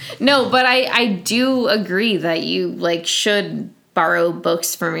 No, but I do agree that you like should borrow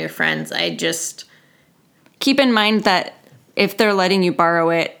books from your friends. I just keep in mind that if they're letting you borrow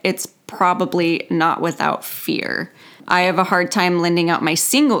it, it's probably not without fear. I have a hard time lending out my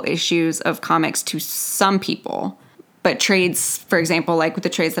single issues of comics to some people. But trades, for example, like with the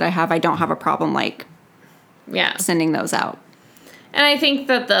trades that I have, I don't have a problem sending those out. And I think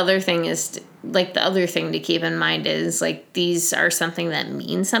that the other thing to keep in mind is like these are something that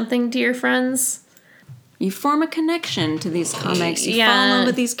means something to your friends. You form a connection to these comics. You fall in love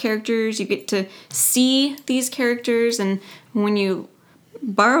with these characters. You get to see these characters. And when you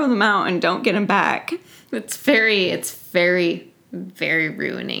borrow them out and don't get them back, it's very, very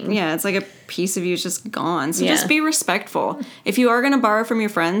ruining. Yeah, it's like a piece of you is just gone. So just be respectful. If you are going to borrow from your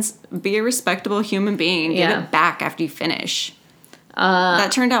friends, be a respectable human being. Give it back after you finish.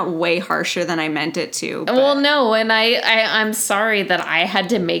 That turned out way harsher than I meant it to. But. Well, no, and I'm sorry that I had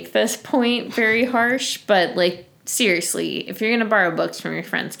to make this point very harsh, but like seriously, if you're gonna borrow books from your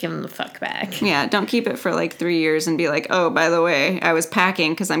friends, give them the fuck back. Yeah, don't keep it for like 3 years and be like, oh, by the way, I was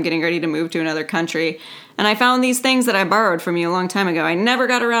packing because I'm getting ready to move to another country, and I found these things that I borrowed from you a long time ago. I never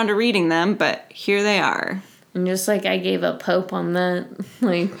got around to reading them, but here they are. And just like I gave up hope on that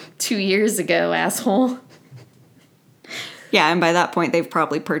like 2 years ago, asshole. Yeah, and by that point, they've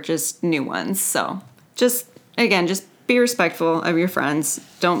probably purchased new ones. So just be respectful of your friends.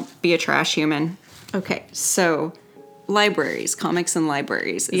 Don't be a trash human. Okay, so libraries, comics in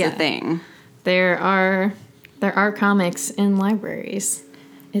libraries is a thing. There are comics in libraries.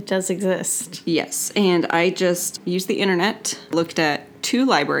 It does exist. Yes, and I just used the internet, looked at 2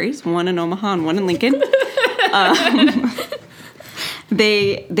 libraries, one in Omaha and one in Lincoln.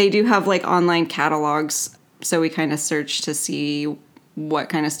 They do have like online catalogs, so we kind of searched to see what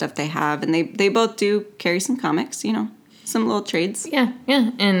kind of stuff they have, and they both do carry some comics, you know, some little trades. Yeah.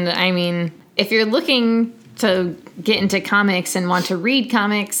 And I mean, if you're looking to get into comics and want to read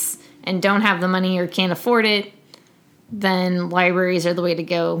comics and don't have the money or can't afford it, then libraries are the way to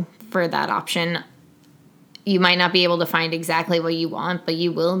go for that option. You might not be able to find exactly what you want, but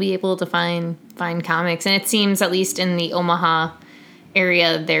you will be able to find comics. And it seems, at least in the Omaha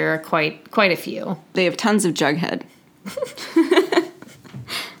area, there are quite a few. They have tons of Jughead.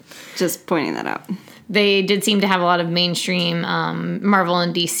 Just pointing that out. They did seem to have a lot of mainstream Marvel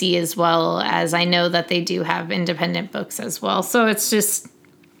and DC, as well as I know that they do have independent books as well. So it's just,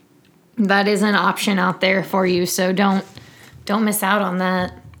 that is an option out there for you. So don't miss out on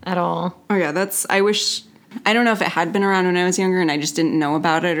that at all. Oh yeah, I don't know if it had been around when I was younger and I just didn't know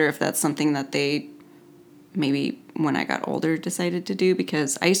about it, or if that's something that they maybe when I got older decided to do,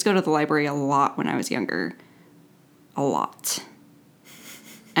 because I used to go to the library a lot when I was younger. A lot.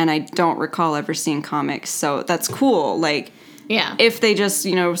 And I don't recall ever seeing comics, so that's cool. Like, yeah, if they just,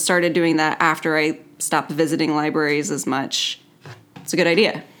 you know, started doing that after I stopped visiting libraries as much, it's a good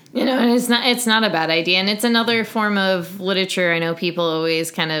idea. You know, and it's not a bad idea, and it's another form of literature. I know people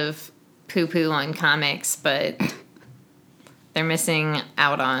always kind of poo-poo on comics, but they're missing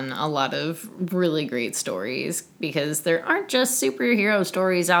out on a lot of really great stories, because there aren't just superhero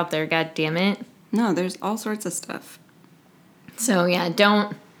stories out there, god damn it. No, there's all sorts of stuff. So yeah,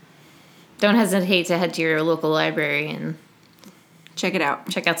 don't hesitate to head to your local library and check it out.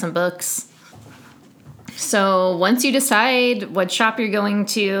 Check out some books. So once you decide what shop you're going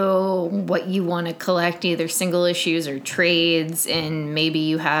to, what you want to collect, either single issues or trades, and maybe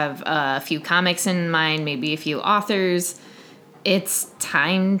you have a few comics in mind, maybe a few authors, it's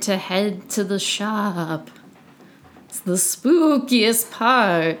time to head to the shop. It's the spookiest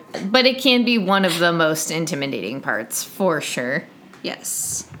part. But it can be one of the most intimidating parts, for sure.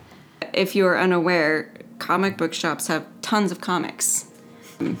 Yes. If you are unaware, comic book shops have tons of comics.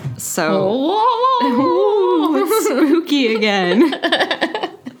 So, it's spooky again.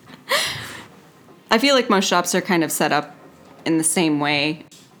 I feel like most shops are kind of set up in the same way.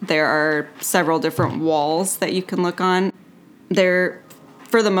 There are several different walls that you can look on. There,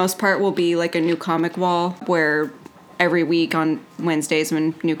 for the most part, will be like a new comic wall where every week on Wednesdays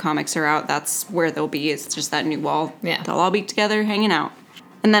when new comics are out, that's where they'll be. It's just that new wall. Yeah. They'll all be together hanging out.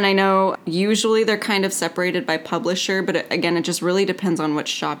 And then I know usually they're kind of separated by publisher, but again, it just really depends on which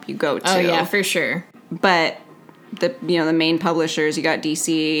shop you go to. Oh yeah, for sure. But the main publishers, you got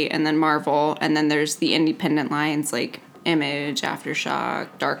DC and then Marvel, and then there's the independent lines like Image, Aftershock,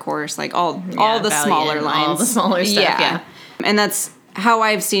 Dark Horse, like all the Valiant, smaller lines. All the smaller stuff, yeah. And that's how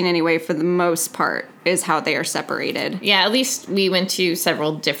I've seen anyway, for the most part, is how they are separated. Yeah, at least we went to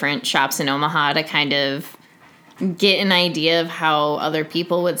several different shops in Omaha to kind of get an idea of how other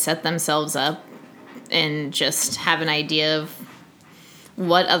people would set themselves up, and just have an idea of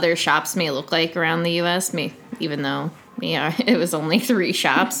what other shops may look like around the U.S., even though it was only 3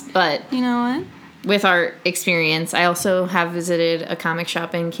 shops. But you know what? With our experience, I also have visited a comic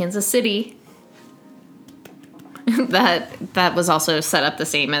shop in Kansas City that was also set up the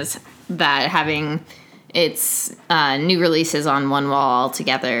same as that, having its new releases on one wall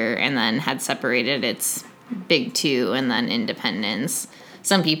together, and then had separated its big 2 and then independents.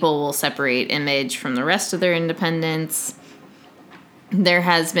 Some people will separate Image from the rest of their independents. There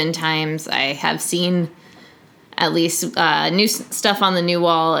has been times I have seen at least new stuff on the new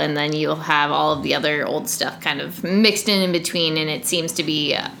wall, and then you'll have all of the other old stuff kind of mixed in between, and it seems to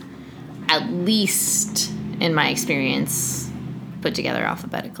be, at least in my experience, put together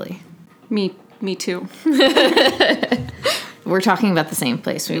alphabetically. Me too. We're talking about the same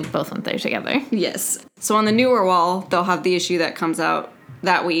place. We both went there together. Yes. So on the newer wall, they'll have the issue that comes out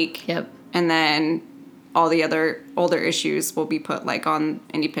that week. Yep. And then all the other older issues will be put like on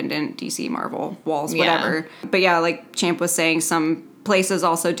independent DC, Marvel walls, whatever. Yeah. But yeah, like Champ was saying, some places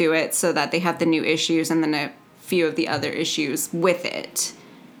also do it so that they have the new issues and then a few of the other issues with it.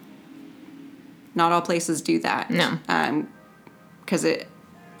 Not all places do that. No. Because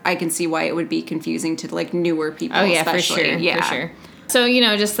I can see why it would be confusing to like newer people. Oh yeah, especially. for sure. Yeah, for sure. So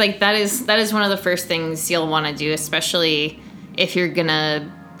just like that is one of the first things you'll want to do, especially if you're gonna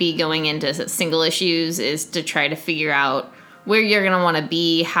be going into single issues, is to try to figure out where you're going to want to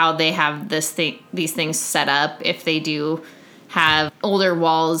be, how they have these things set up. If they do have older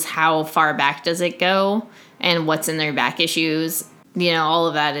walls, how far back does it go, and what's in their back issues. All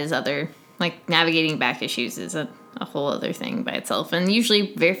of that is other, like, navigating back issues is a whole other thing by itself, and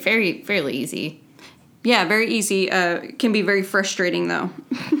usually fairly easy. Yeah, very easy. Can be very frustrating, though.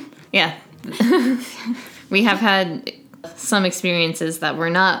 Yeah. We have had some experiences that were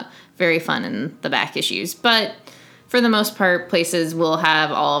not very fun in the back issues, but for the most part, places will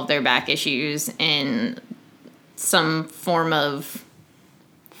have all of their back issues in some form of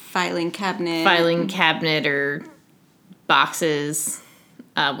filing cabinet or boxes,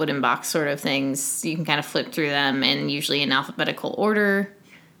 wooden box sort of things. You can kind of flip through them, and usually in alphabetical order,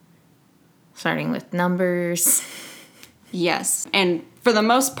 starting with numbers. Yes, and for the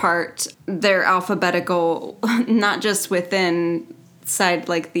most part, they're alphabetical, not just within side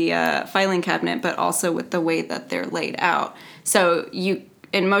like the filing cabinet, but also with the way that they're laid out. So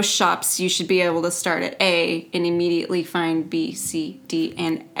in most shops, you should be able to start at A and immediately find B, C, D,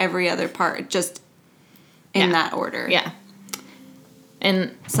 and every other part just in that order. Yeah.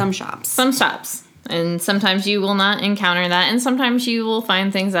 And some shops. And sometimes you will not encounter that, and sometimes you will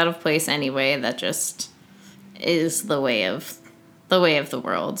find things out of place anyway. That just is the way of the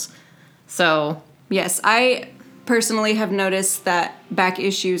world. So yes, I personally have noticed that back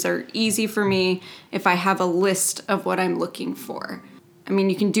issues are easy for me if I have a list of what I'm looking for. I mean,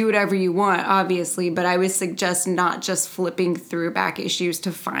 you can do whatever you want, obviously, but I would suggest not just flipping through back issues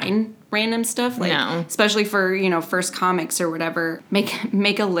to find random stuff. No. Especially for, first comics or whatever.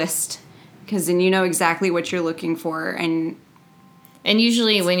 Make a list, because then you know exactly what you're looking for. And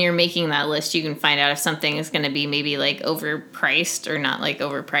usually when you're making that list, you can find out if something is going to be maybe like overpriced, or not like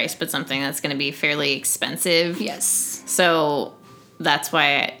overpriced, but something that's going to be fairly expensive. Yes. So that's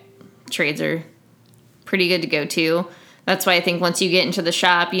why trades are pretty good to go to. That's why I think once you get into the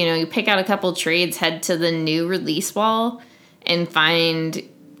shop, you pick out a couple trades, head to the new release wall, and find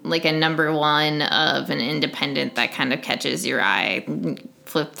like a number one of an independent that kind of catches your eye.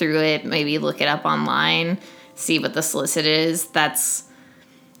 Flip through it, maybe look it up online, see what the solicit is. That's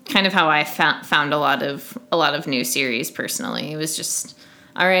kind of how I found a lot of new series personally. It was just,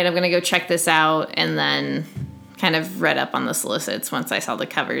 all right, I'm going to go check this out, and then kind of read up on the solicits once I saw the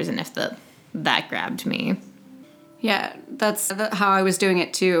covers and if that grabbed me. Yeah, that's how I was doing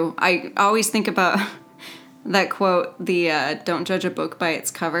it too. I always think about that quote, the don't judge a book by its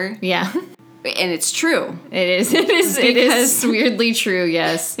cover. Yeah. And it's true. It is weirdly true,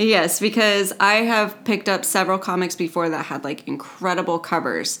 yes. Yes, because I have picked up several comics before that had like incredible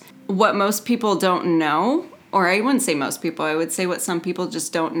covers. What most people don't know, or I wouldn't say most people, I would say what some people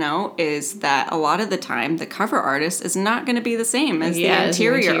just don't know, is that a lot of the time the cover artist is not going to be the same as the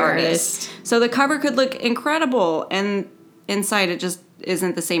interior artist. So the cover could look incredible, and inside it just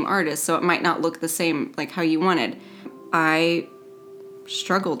isn't the same artist, so it might not look the same like how you wanted. I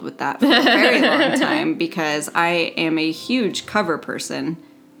struggled with that for a very long time because I am a huge cover person.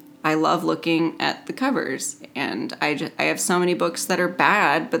 I love looking at the covers, and I have so many books that are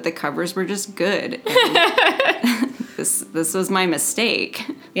bad, but the covers were just good. And this was my mistake.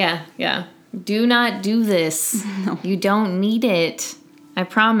 Yeah. Do not do this. No. You don't need it. I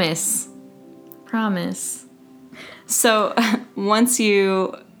promise. So once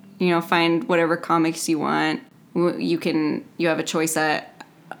you find whatever comics you want, you have a choice at,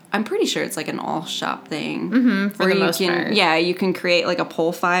 I'm pretty sure it's like an all shop thing. For the most part. Yeah, you can create like a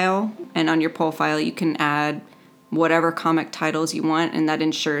pull file, and on your pull file you can add whatever comic titles you want, and that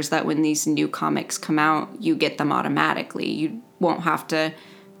ensures that when these new comics come out, you get them automatically. You won't have to,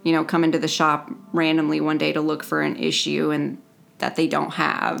 come into the shop randomly one day to look for an issue and that they don't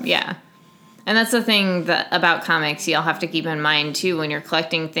have. Yeah. And that's the thing about comics you'll have to keep in mind too when you're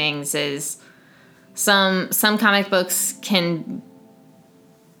collecting things is some comic books can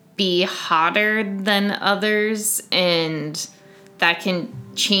be hotter than others, and that can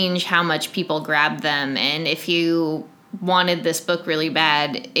change how much people grab them. And if you wanted this book really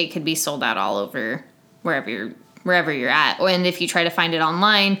bad, it could be sold out all over wherever you're at. And if you try to find it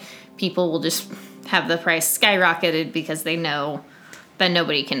online, people will just have the price skyrocketed because they know that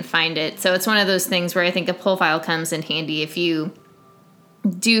nobody can find it. So it's one of those things where I think a pull file comes in handy if you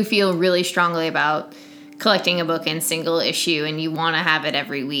do feel really strongly about collecting a book in single issue and you want to have it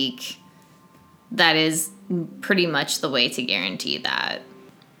every week. That is pretty much the way to guarantee that.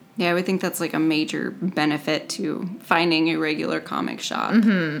 Yeah, I would think that's like a major benefit to finding a regular comic shop.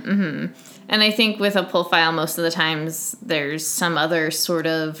 And I think with a pull file, most of the times there's some other sort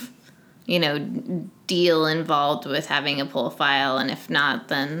of, deal involved with having a pull file. And if not,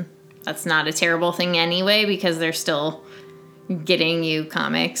 then that's not a terrible thing anyway, because they're still getting you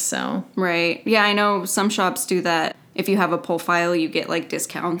comics. So Right. Yeah, I know some shops do that. If you have a pull file, you get like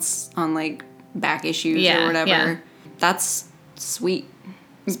discounts on like back issues or whatever. Yeah. That's sweet.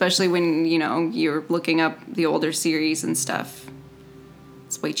 Especially when, you're looking up the older series and stuff.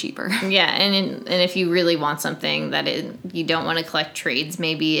 It's way cheaper. yeah, and if you really want something that you don't want to collect trades,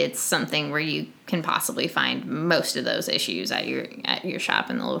 maybe it's something where you can possibly find most of those issues at your shop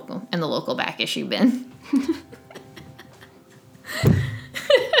in the local back issue bin.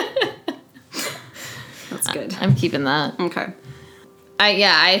 That's good. I'm keeping that. Okay.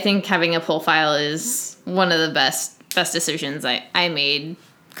 I think having a pull file is one of the best decisions I made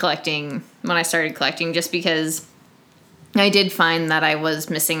collecting when I started collecting, just because I did find that I was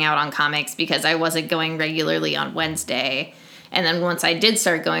missing out on comics because I wasn't going regularly on Wednesday. And then once I did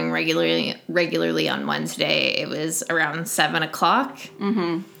start going regularly on Wednesday, it was around 7 o'clock.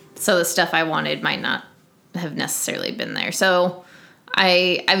 Mm-hmm. So the stuff I wanted might not have necessarily been there. So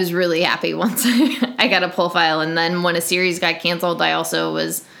I was really happy once I got a pull file. And then when a series got canceled, I also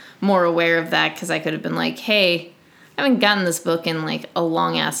was more aware of that because I could have been like, hey, I haven't gotten this book in like a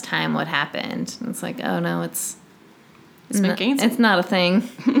long ass time. What happened? And it's like, oh no, it's been canceled. It's not a thing.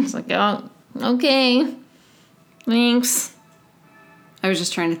 It's like, oh, okay. Thanks. I was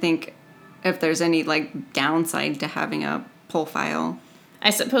just trying to think if there's any like downside to having a pull file. I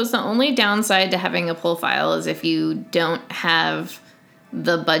suppose the only downside to having a pull file is if you don't have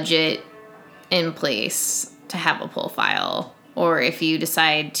the budget in place to have a pull file, or if you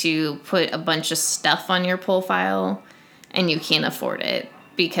decide to put a bunch of stuff on your pull file and you can't afford it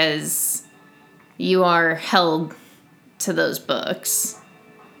because you are held to those books.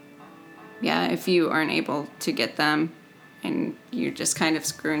 Yeah, if you aren't able to get them and you're just kind of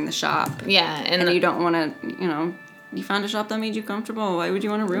screwing the shop. Yeah, and you don't want to, you found a shop that made you comfortable. Why would you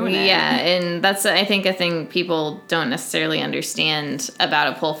want to ruin it? Yeah, and that's, I think, a thing people don't necessarily understand about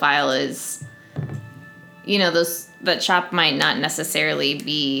a pull file is, that shop might not necessarily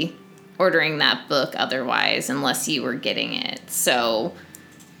be ordering that book otherwise unless you were getting it. So,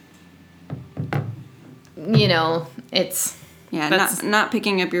 it's... Yeah, not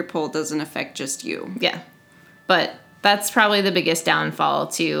picking up your pull doesn't affect just you. Yeah, but that's probably the biggest downfall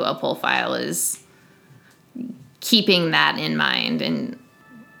to a pull file is keeping that in mind, and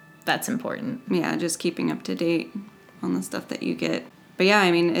that's important. Yeah, just keeping up to date on the stuff that you get. But yeah,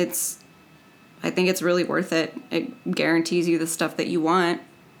 I mean, I think it's really worth it. It guarantees you the stuff that you want.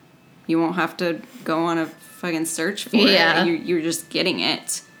 You won't have to go on a fucking search for it. You're just getting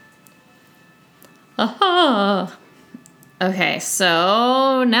it. Aha! Okay,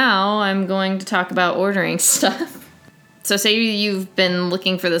 so now I'm going to talk about ordering stuff. So say you've been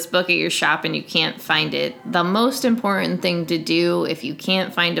looking for this book at your shop and you can't find it. The most important thing to do if you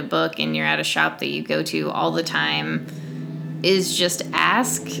can't find a book and you're at a shop that you go to all the time is just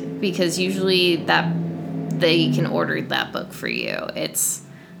ask, because usually they can order that book for you. It's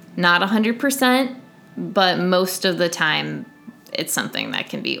not 100%, but most of the time it's something that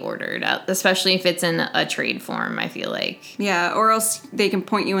can be ordered, especially if it's in a trade form, I feel like. Yeah, or else they can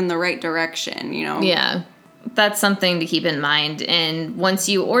point you in the right direction, Yeah, that's something to keep in mind. And once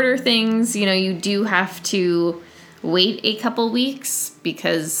you order things, you do have to wait a couple weeks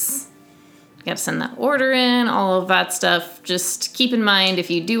because you got to send that order in, all of that stuff. Just keep in mind,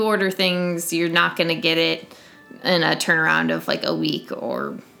 if you do order things, you're not going to get it in a turnaround of like a week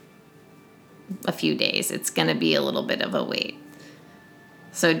or a few days. It's going to be a little bit of a wait.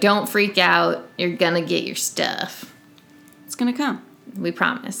 So don't freak out. You're going to get your stuff. It's going to come. We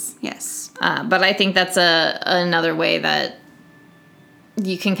promise. Yes. But I think that's another way that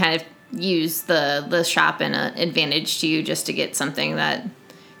you can kind of use the shop in an advantage to you, just to get something that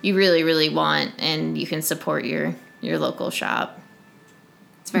you really, really want, and you can support your local shop.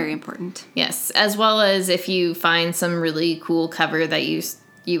 It's very important. Yes. As well as if you find some really cool cover that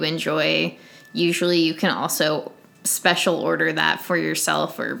you enjoy, usually you can also special order that for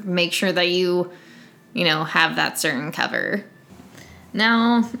yourself, or make sure that you have that certain cover.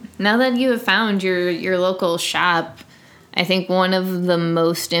 Now that you have found your local shop, I think one of the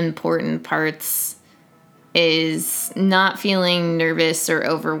most important parts is not feeling nervous or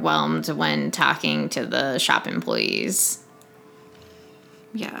overwhelmed when talking to the shop employees.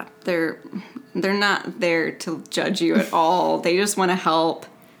 Yeah, they're not there to judge you at all. They just want to help.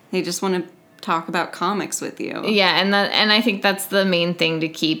 They just want to talk about comics with you. Yeah, and I think that's the main thing to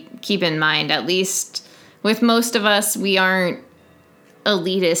keep in mind. At least with most of us, we aren't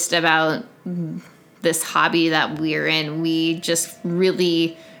elitist about this hobby that we're in. We just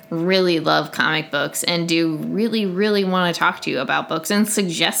really, really love comic books and do really, really want to talk to you about books and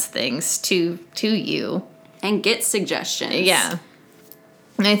suggest things to you. And get suggestions. Yeah.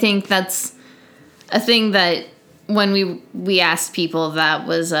 And I think that's a thing that when we asked people, that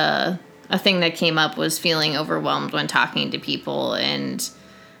was a thing that came up, was feeling overwhelmed when talking to people. And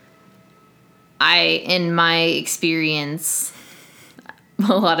in my experience,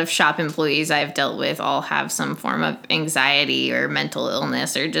 a lot of shop employees I've dealt with all have some form of anxiety or mental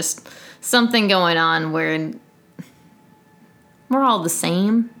illness or just something going on where we're all the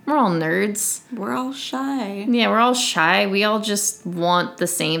same. We're all nerds. We're all shy. Yeah, we're all shy. We all just want the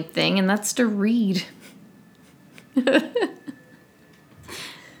same thing, and that's to read.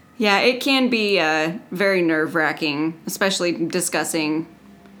 Yeah, it can be very nerve-wracking, especially discussing,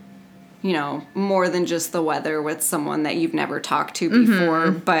 more than just the weather with someone that you've never talked to before.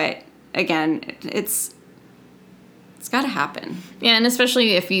 Mm-hmm. But again, it's got to happen. Yeah, and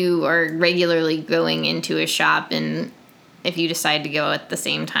especially if you are regularly going into a shop, and if you decide to go at the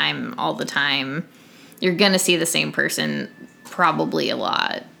same time all the time, you're going to see the same person probably a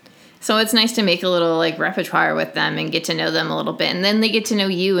lot. So it's nice to make a little repertoire with them and get to know them a little bit. And then they get to know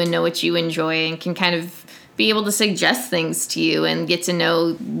you and know what you enjoy and can kind of be able to suggest things to you and get to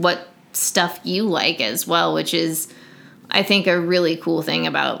know what stuff you like as well, which is, I think, a really cool thing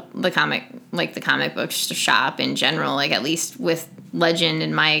about the comic book shop in general. At least with Legend,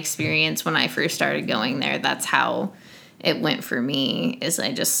 in my experience, when I first started going there, that's how it went for me, is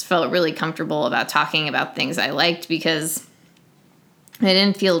I just felt really comfortable about talking about things I liked because I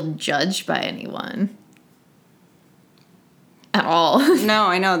didn't feel judged by anyone at all. No,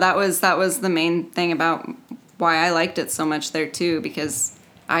 I know. That was the main thing about why I liked it so much there too, because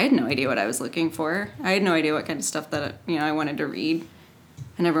I had no idea what I was looking for. I had no idea what kind of stuff that I wanted to read,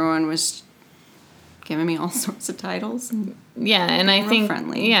 and everyone was giving me all sorts of titles. Yeah, and I think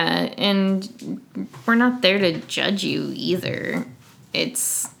friendly. Yeah, and we're not there to judge you either.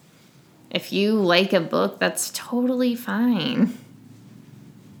 It's, if you like a book, that's totally fine.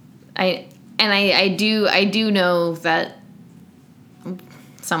 I do know that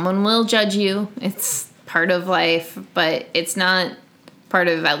someone will judge you. It's part of life, but it's not part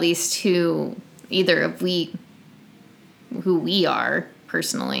of at least who we are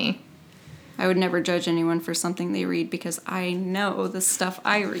personally. I would never judge anyone for something they read because I know the stuff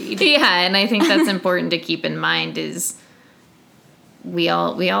I read. Yeah, and I think that's important to keep in mind, is we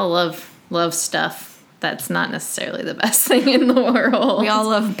all love stuff that's not necessarily the best thing in the world. We all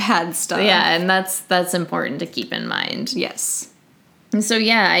love bad stuff. Yeah, and that's important to keep in mind. Yes. And so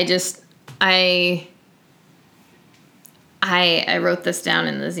yeah, I wrote this down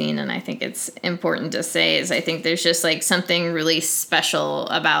in the zine, and I think it's important to say, is I think there's just something really special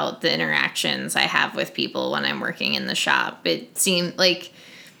about the interactions I have with people when I'm working in the shop. It seemed like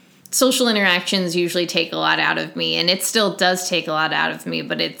social interactions usually take a lot out of me, and it still does take a lot out of me,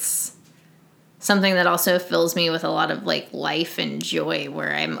 but it's something that also fills me with a lot of life and joy,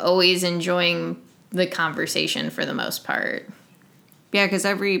 where I'm always enjoying the conversation for the most part. Yeah, because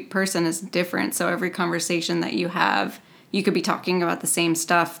every person is different, so every conversation that you have, you could be talking about the same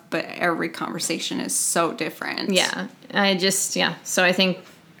stuff, but every conversation is so different. Yeah. So I think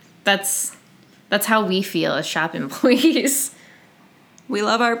that's how we feel as shop employees. We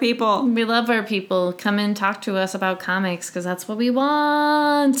love our people. We love our people. Come and talk to us about comics, because that's what we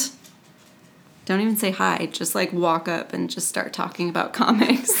want. Don't even say hi. Just walk up and just start talking about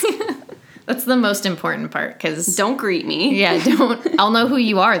comics. That's the most important part, because... Don't greet me. Yeah, don't. I'll know who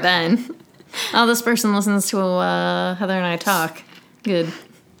you are then. Oh, this person listens to Heather and I talk. Good.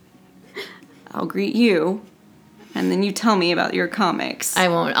 I'll greet you, and then you tell me about your comics. I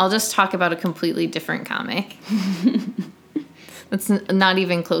won't. I'll just talk about a completely different comic. That's not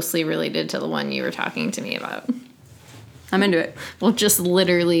even closely related to the one you were talking to me about. I'm into it. We'll just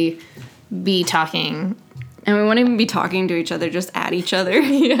literally be talking. And we won't even be talking to each other, just at each other.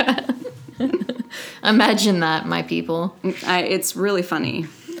 Yeah. Imagine that, my people. It's really funny.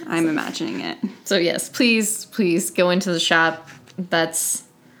 I'm imagining it. So yes, please go into the shop. That's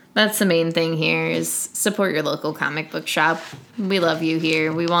the main thing here, is support your local comic book shop. We love you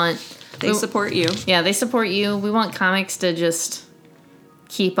here. They support you. Yeah, they support you. We want comics to just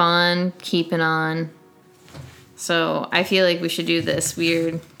keep on keeping on. So I feel like we should do this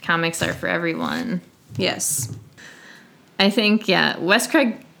weird comics are for everyone. Yes. I think, yeah, Wes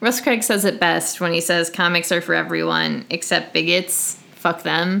Craig says it best when he says comics are for everyone except bigots. Fuck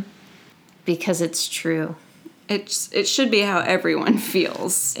them. Because it's true. It should be how everyone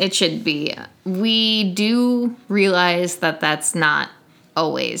feels. It should be. We do realize that that's not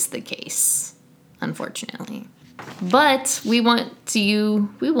always the case, unfortunately. But we want to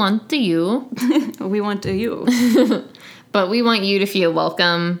you. We want to you. But we want you to feel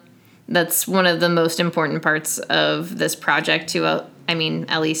welcome. That's one of the most important parts of this project to,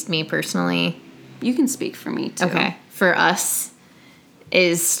 at least me personally. You can speak for me, too. Okay. For us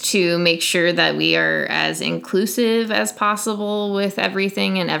is to make sure that we are as inclusive as possible with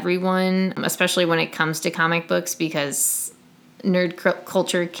everything and everyone, especially when it comes to comic books, because nerd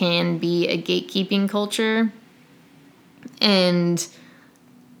culture can be a gatekeeping culture. And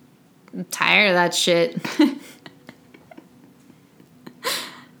I'm tired of that shit.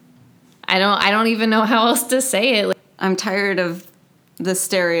 I don't even know how else to say it. I'm tired of the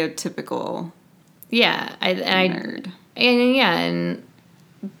stereotypical nerd. And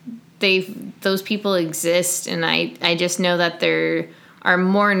those people exist, and I just know that there are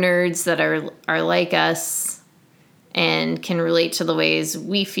more nerds that are like us and can relate to the ways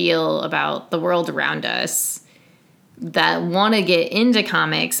we feel about the world around us, that want to get into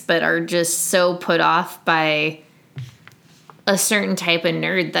comics but are just so put off by a certain type of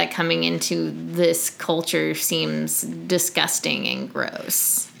nerd that coming into this culture seems disgusting and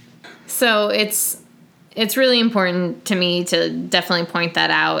gross. So it's really important to me to definitely point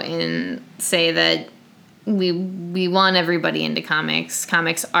that out and say that we want everybody into comics.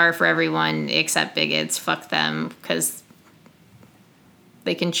 Comics are for everyone except bigots. Fuck them, because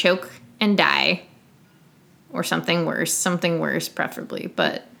they can choke and die, or something worse preferably.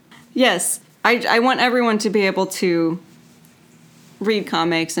 But yes, I want everyone to be able to read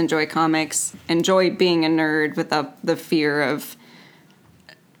comics, enjoy being a nerd without the fear of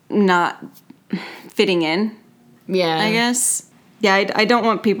not fitting in. Yeah, I guess. Yeah, I don't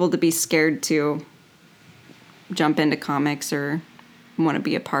want people to be scared to jump into comics or want to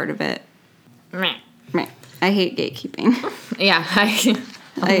be a part of it. Meh. I hate gatekeeping. Yeah,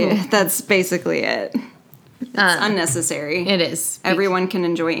 that's basically it. It's unnecessary. It is. Everyone can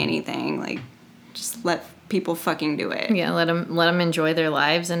enjoy anything. Like, just let people fucking do it. Yeah, let them enjoy their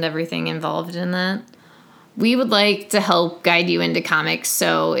lives and everything involved in that. We would like to help guide you into comics.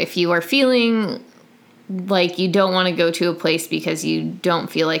 So if you are feeling like you don't want to go to a place because you don't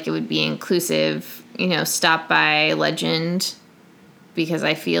feel like it would be inclusive, stop by Legend, because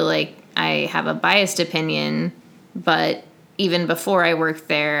I feel like I have a biased opinion, but even before I worked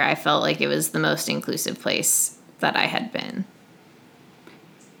there, I felt like it was the most inclusive place that I had been.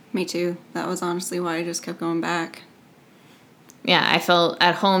 Me too. That was honestly why I just kept going back. Yeah, I felt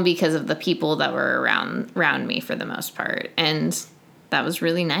at home because of the people that were around me for the most part, and that was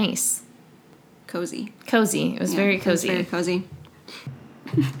really nice. Cozy. It was very cozy. It was very cozy.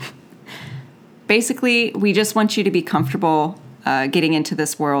 Basically, we just want you to be comfortable getting into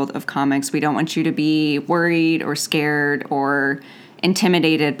this world of comics. We don't want you to be worried or scared or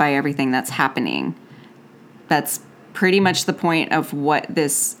intimidated by everything that's happening. That's pretty much the point of what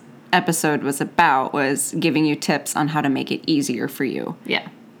this episode was about, was giving you tips on how to make it easier for you. Yeah.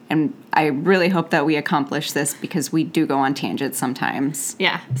 And I really hope that we accomplish this, because we do go on tangents sometimes.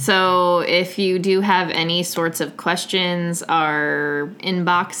 Yeah. So if you do have any sorts of questions, our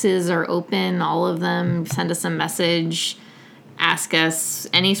inboxes are open, all of them. Send us a message. Ask us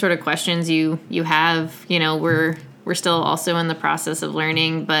any sort of questions you have. We're still also in the process of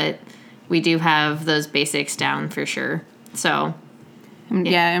learning, but we do have those basics down for sure. So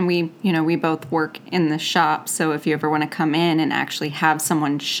yeah, and we both work in the shop, so if you ever want to come in and actually have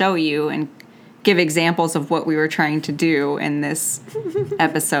someone show you and give examples of what we were trying to do in this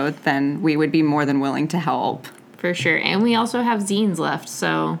episode, then we would be more than willing to help. For sure. And we also have zines left,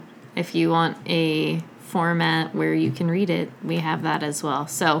 so if you want a format where you can read it, we have that as well.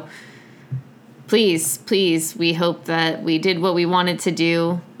 So please, we hope that we did what we wanted to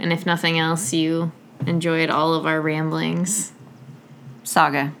do, and if nothing else, you enjoyed all of our ramblings.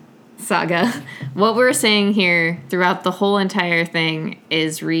 Saga. What we're saying here throughout the whole entire thing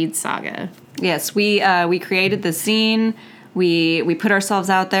is read Saga. Yes, we created the zine. We put ourselves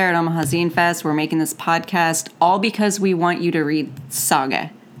out there at Omaha Zine Fest. We're making this podcast all because we want you to read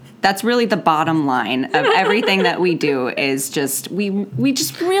Saga. That's really the bottom line of everything that we do, is just we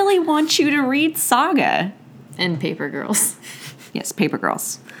just really want you to read Saga. And Paper Girls. Yes, Paper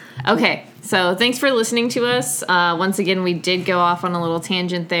Girls. Okay, so thanks for listening to us. Once again, we did go off on a little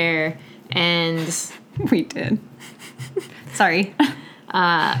tangent there, and we did. Sorry.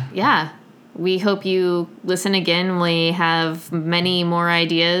 Yeah, we hope you listen again. We have many more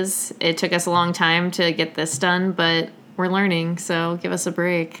ideas. It took us a long time to get this done, but we're learning, so give us a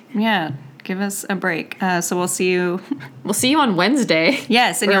break. Yeah, give us a break. So we'll see you. We'll see you on Wednesday.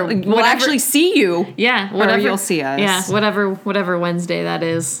 Yes, and we'll actually see you. Yeah, whatever. Or you'll see us. Yeah, whatever Wednesday that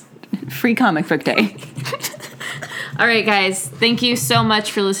is. Free comic book day. All right, guys. Thank you so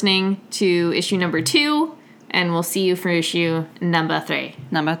much for listening to issue number 2. and we'll see you for issue number 3.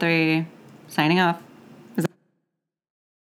 Number 3. Signing off.